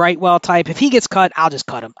Gary Brightwell type, if he gets cut, I'll just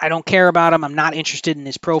cut him. I don't care about him. I'm not interested in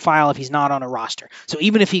his profile if he's not on a roster. So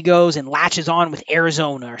even if he goes and latches on with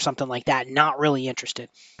Arizona or something like that, not really interested.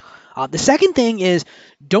 The second thing is,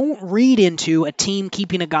 don't read into a team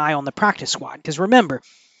keeping a guy on the practice squad. Because remember,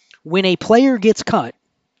 when a player gets cut,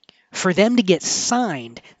 for them to get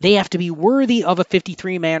signed, they have to be worthy of a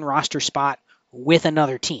 53-man roster spot with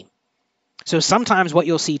another team. So sometimes what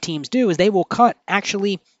you'll see teams do is they will cut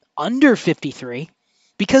actually under 53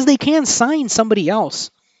 because they can sign somebody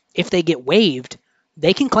else. If they get waived,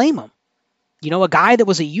 they can claim them. A guy that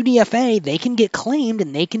was a UDFA, they can get claimed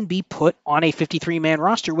and they can be put on a 53-man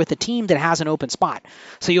roster with a team that has an open spot.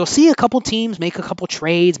 So you'll see a couple teams make a couple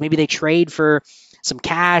trades. Maybe they trade for some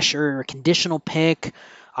cash or a conditional pick,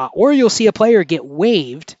 or you'll see a player get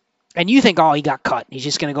waived and you think, oh, he got cut. He's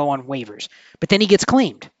just going to go on waivers. But then he gets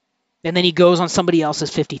claimed. And then he goes on somebody else's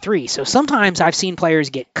 53. So sometimes I've seen players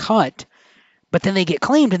get cut, but then they get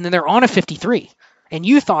claimed and then they're on a 53. And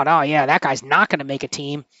you thought, oh yeah, that guy's not going to make a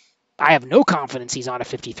team. I have no confidence he's on a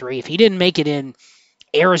 53. If he didn't make it in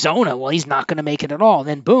Arizona, well, he's not going to make it at all. And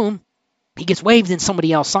then boom, he gets waived and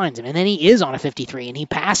somebody else signs him. And then he is on a 53 and he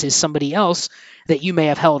passes somebody else that you may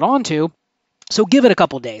have held on to. So give it a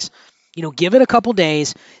couple days. Give it a couple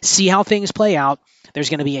days, see how things play out. There's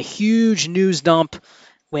going to be a huge news dump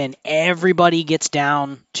when everybody gets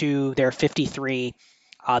down to their 53.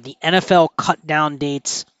 The NFL cut down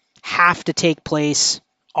dates have to take place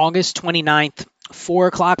August 29th, 4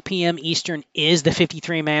 o'clock p.m. Eastern is the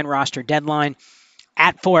 53-man roster deadline.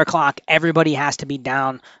 At 4 o'clock, everybody has to be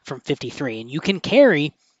down from 53. And you can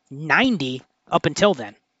carry 90 up until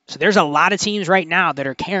then. So there's a lot of teams right now that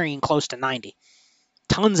are carrying close to 90.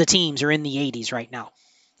 Tons of teams are in the 80s right now.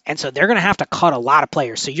 And so they're going to have to cut a lot of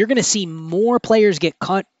players. So you're going to see more players get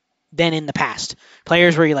cut than in the past.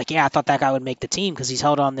 Players where you're like, yeah, I thought that guy would make the team because he's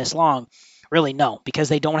held on this long. Really, no, because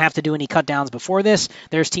they don't have to do any cut downs before this.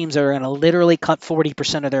 There's teams that are going to literally cut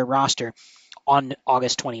 40% of their roster on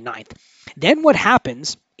August 29th. Then what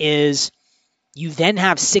happens is you then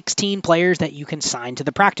have 16 players that you can sign to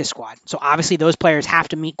the practice squad. So obviously those players have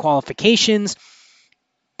to meet qualifications,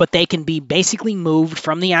 but they can be basically moved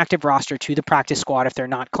from the active roster to the practice squad if they're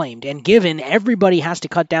not claimed. And given everybody has to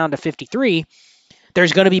cut down to 53,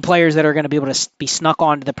 there's going to be players that are going to be able to be snuck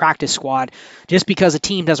onto the practice squad just because a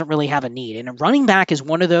team doesn't really have a need. And a running back is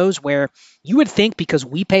one of those where you would think, because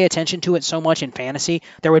we pay attention to it so much in fantasy,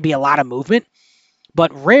 there would be a lot of movement.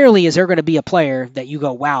 But rarely is there going to be a player that you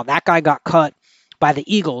go, wow, that guy got cut by the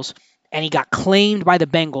Eagles and he got claimed by the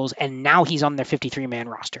Bengals and now he's on their 53-man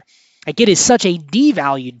roster. Like, it is such a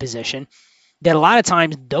devalued position that a lot of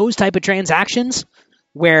times those type of transactions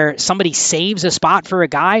where somebody saves a spot for a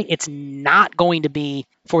guy, it's not going to be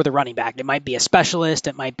for the running back. It might be a specialist.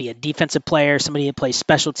 It might be a defensive player, somebody that plays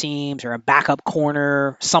special teams, or a backup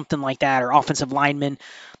corner, something like that, or offensive lineman,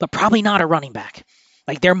 but probably not a running back.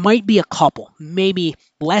 Like, there might be a couple, maybe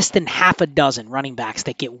less than half a dozen running backs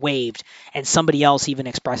that get waived and somebody else even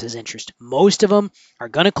expresses interest. Most of them are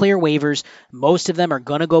going to clear waivers. Most of them are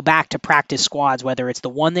going to go back to practice squads, whether it's the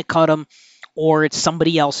one that cut them or it's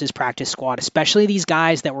somebody else's practice squad, especially these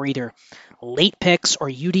guys that were either late picks or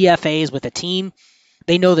UDFAs with a team.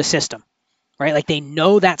 They know the system, right? Like, they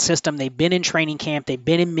know that system. They've been in training camp. They've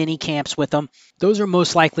been in mini camps with them. Those are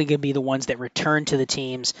most likely going to be the ones that return to the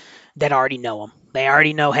teams that already know them. They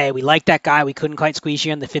already know, hey, we like that guy. We couldn't quite squeeze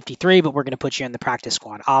you in the 53, but we're going to put you in the practice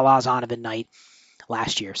squad, a la Zonovan Knight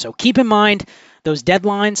last year. So keep in mind those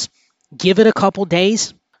deadlines. Give it a couple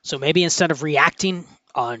days. So maybe instead of reacting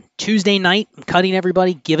on Tuesday night and cutting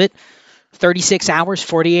everybody, give it 36 hours,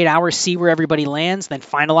 48 hours, see where everybody lands, then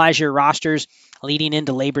finalize your rosters leading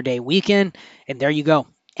into Labor Day weekend, and there you go.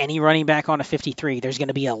 Any running back on a 53, there's going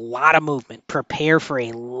to be a lot of movement. Prepare for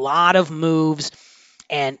a lot of moves.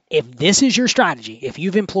 And if this is your strategy, if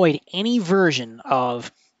you've employed any version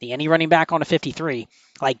of the any running back on a 53,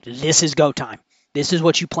 like this is go time. This is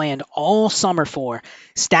what you planned all summer for,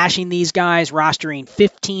 stashing these guys, rostering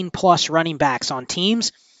 15-plus running backs on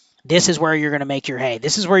teams. This is where you're going to make your hay.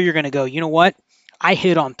 This is where you're going to go, you know what? I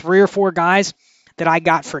hit on 3 or 4 guys that I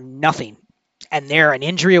got for nothing, and they're an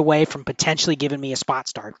injury away from potentially giving me a spot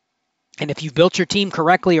start. And if you've built your team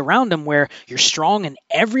correctly around them where you're strong in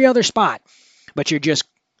every other spot, but you're just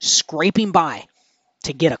scraping by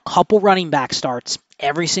to get a couple running back starts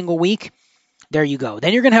every single week, there you go.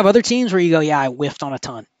 Then you're going to have other teams where you go, yeah, I whiffed on a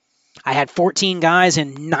ton. I had 14 guys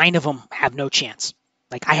and 9 of them have no chance.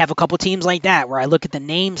 Like I have a couple teams like that where I look at the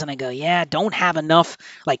names and I go, yeah, don't have enough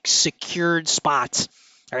like secured spots,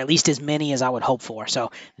 or at least as many as I would hope for.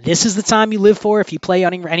 So this is the time you live for if you play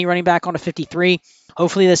any running back on a 53.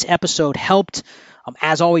 Hopefully this episode helped.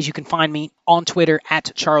 As always, you can find me on Twitter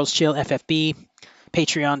at CharlesChillFFB,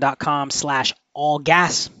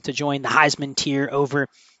 patreon.com/allgas to join the Heisman tier over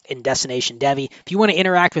in Destination Devy. If you want to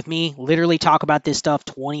interact with me, literally talk about this stuff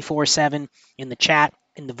 24/7 in the chat,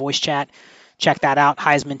 in the voice chat, check that out.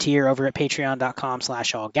 Heisman tier over at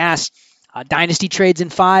patreon.com/allgas. Dynasty trades in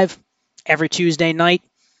 5 every Tuesday night.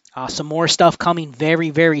 Some more stuff coming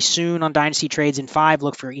very, very soon on Dynasty Trades in 5.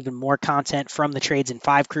 Look for even more content from the Trades in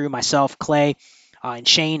 5 crew, myself, Clay, and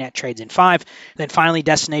Shane at Trades in 5. Then finally,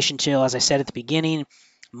 Destination Chill, as I said at the beginning,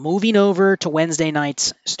 moving over to Wednesday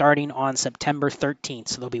nights starting on September 13th.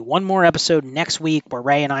 So there'll be one more episode next week where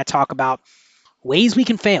Ray and I talk about ways we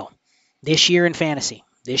can fail this year in fantasy,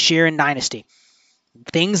 this year in Dynasty.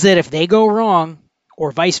 Things that if they go wrong,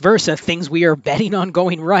 or vice versa, things we are betting on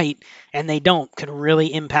going right and they don't, could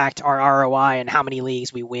really impact our ROI and how many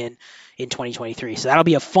leagues we win in 2023. So that'll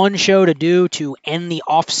be a fun show to do to end the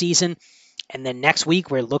off season. And then next week,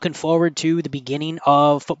 we're looking forward to the beginning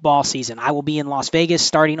of football season. I will be in Las Vegas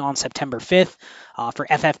starting on September 5th for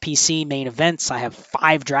FFPC main events. I have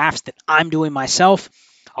 5 drafts that I'm doing myself.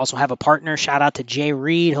 Also have a partner. Shout out to Jay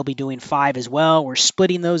Reed. He'll be doing 5 as well. We're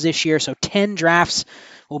splitting those this year. So 10 drafts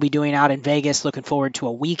we'll be doing out in Vegas. Looking forward to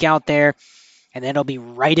a week out there. And then it'll be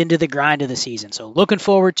right into the grind of the season. So looking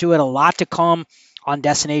forward to it. A lot to come on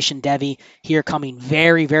Destination Devy here coming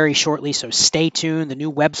very, very shortly. So stay tuned. The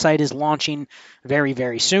new website is launching very,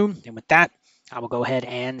 very soon. And with that, I will go ahead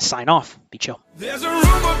and sign off. Be chill. There's a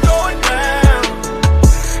rumor going round.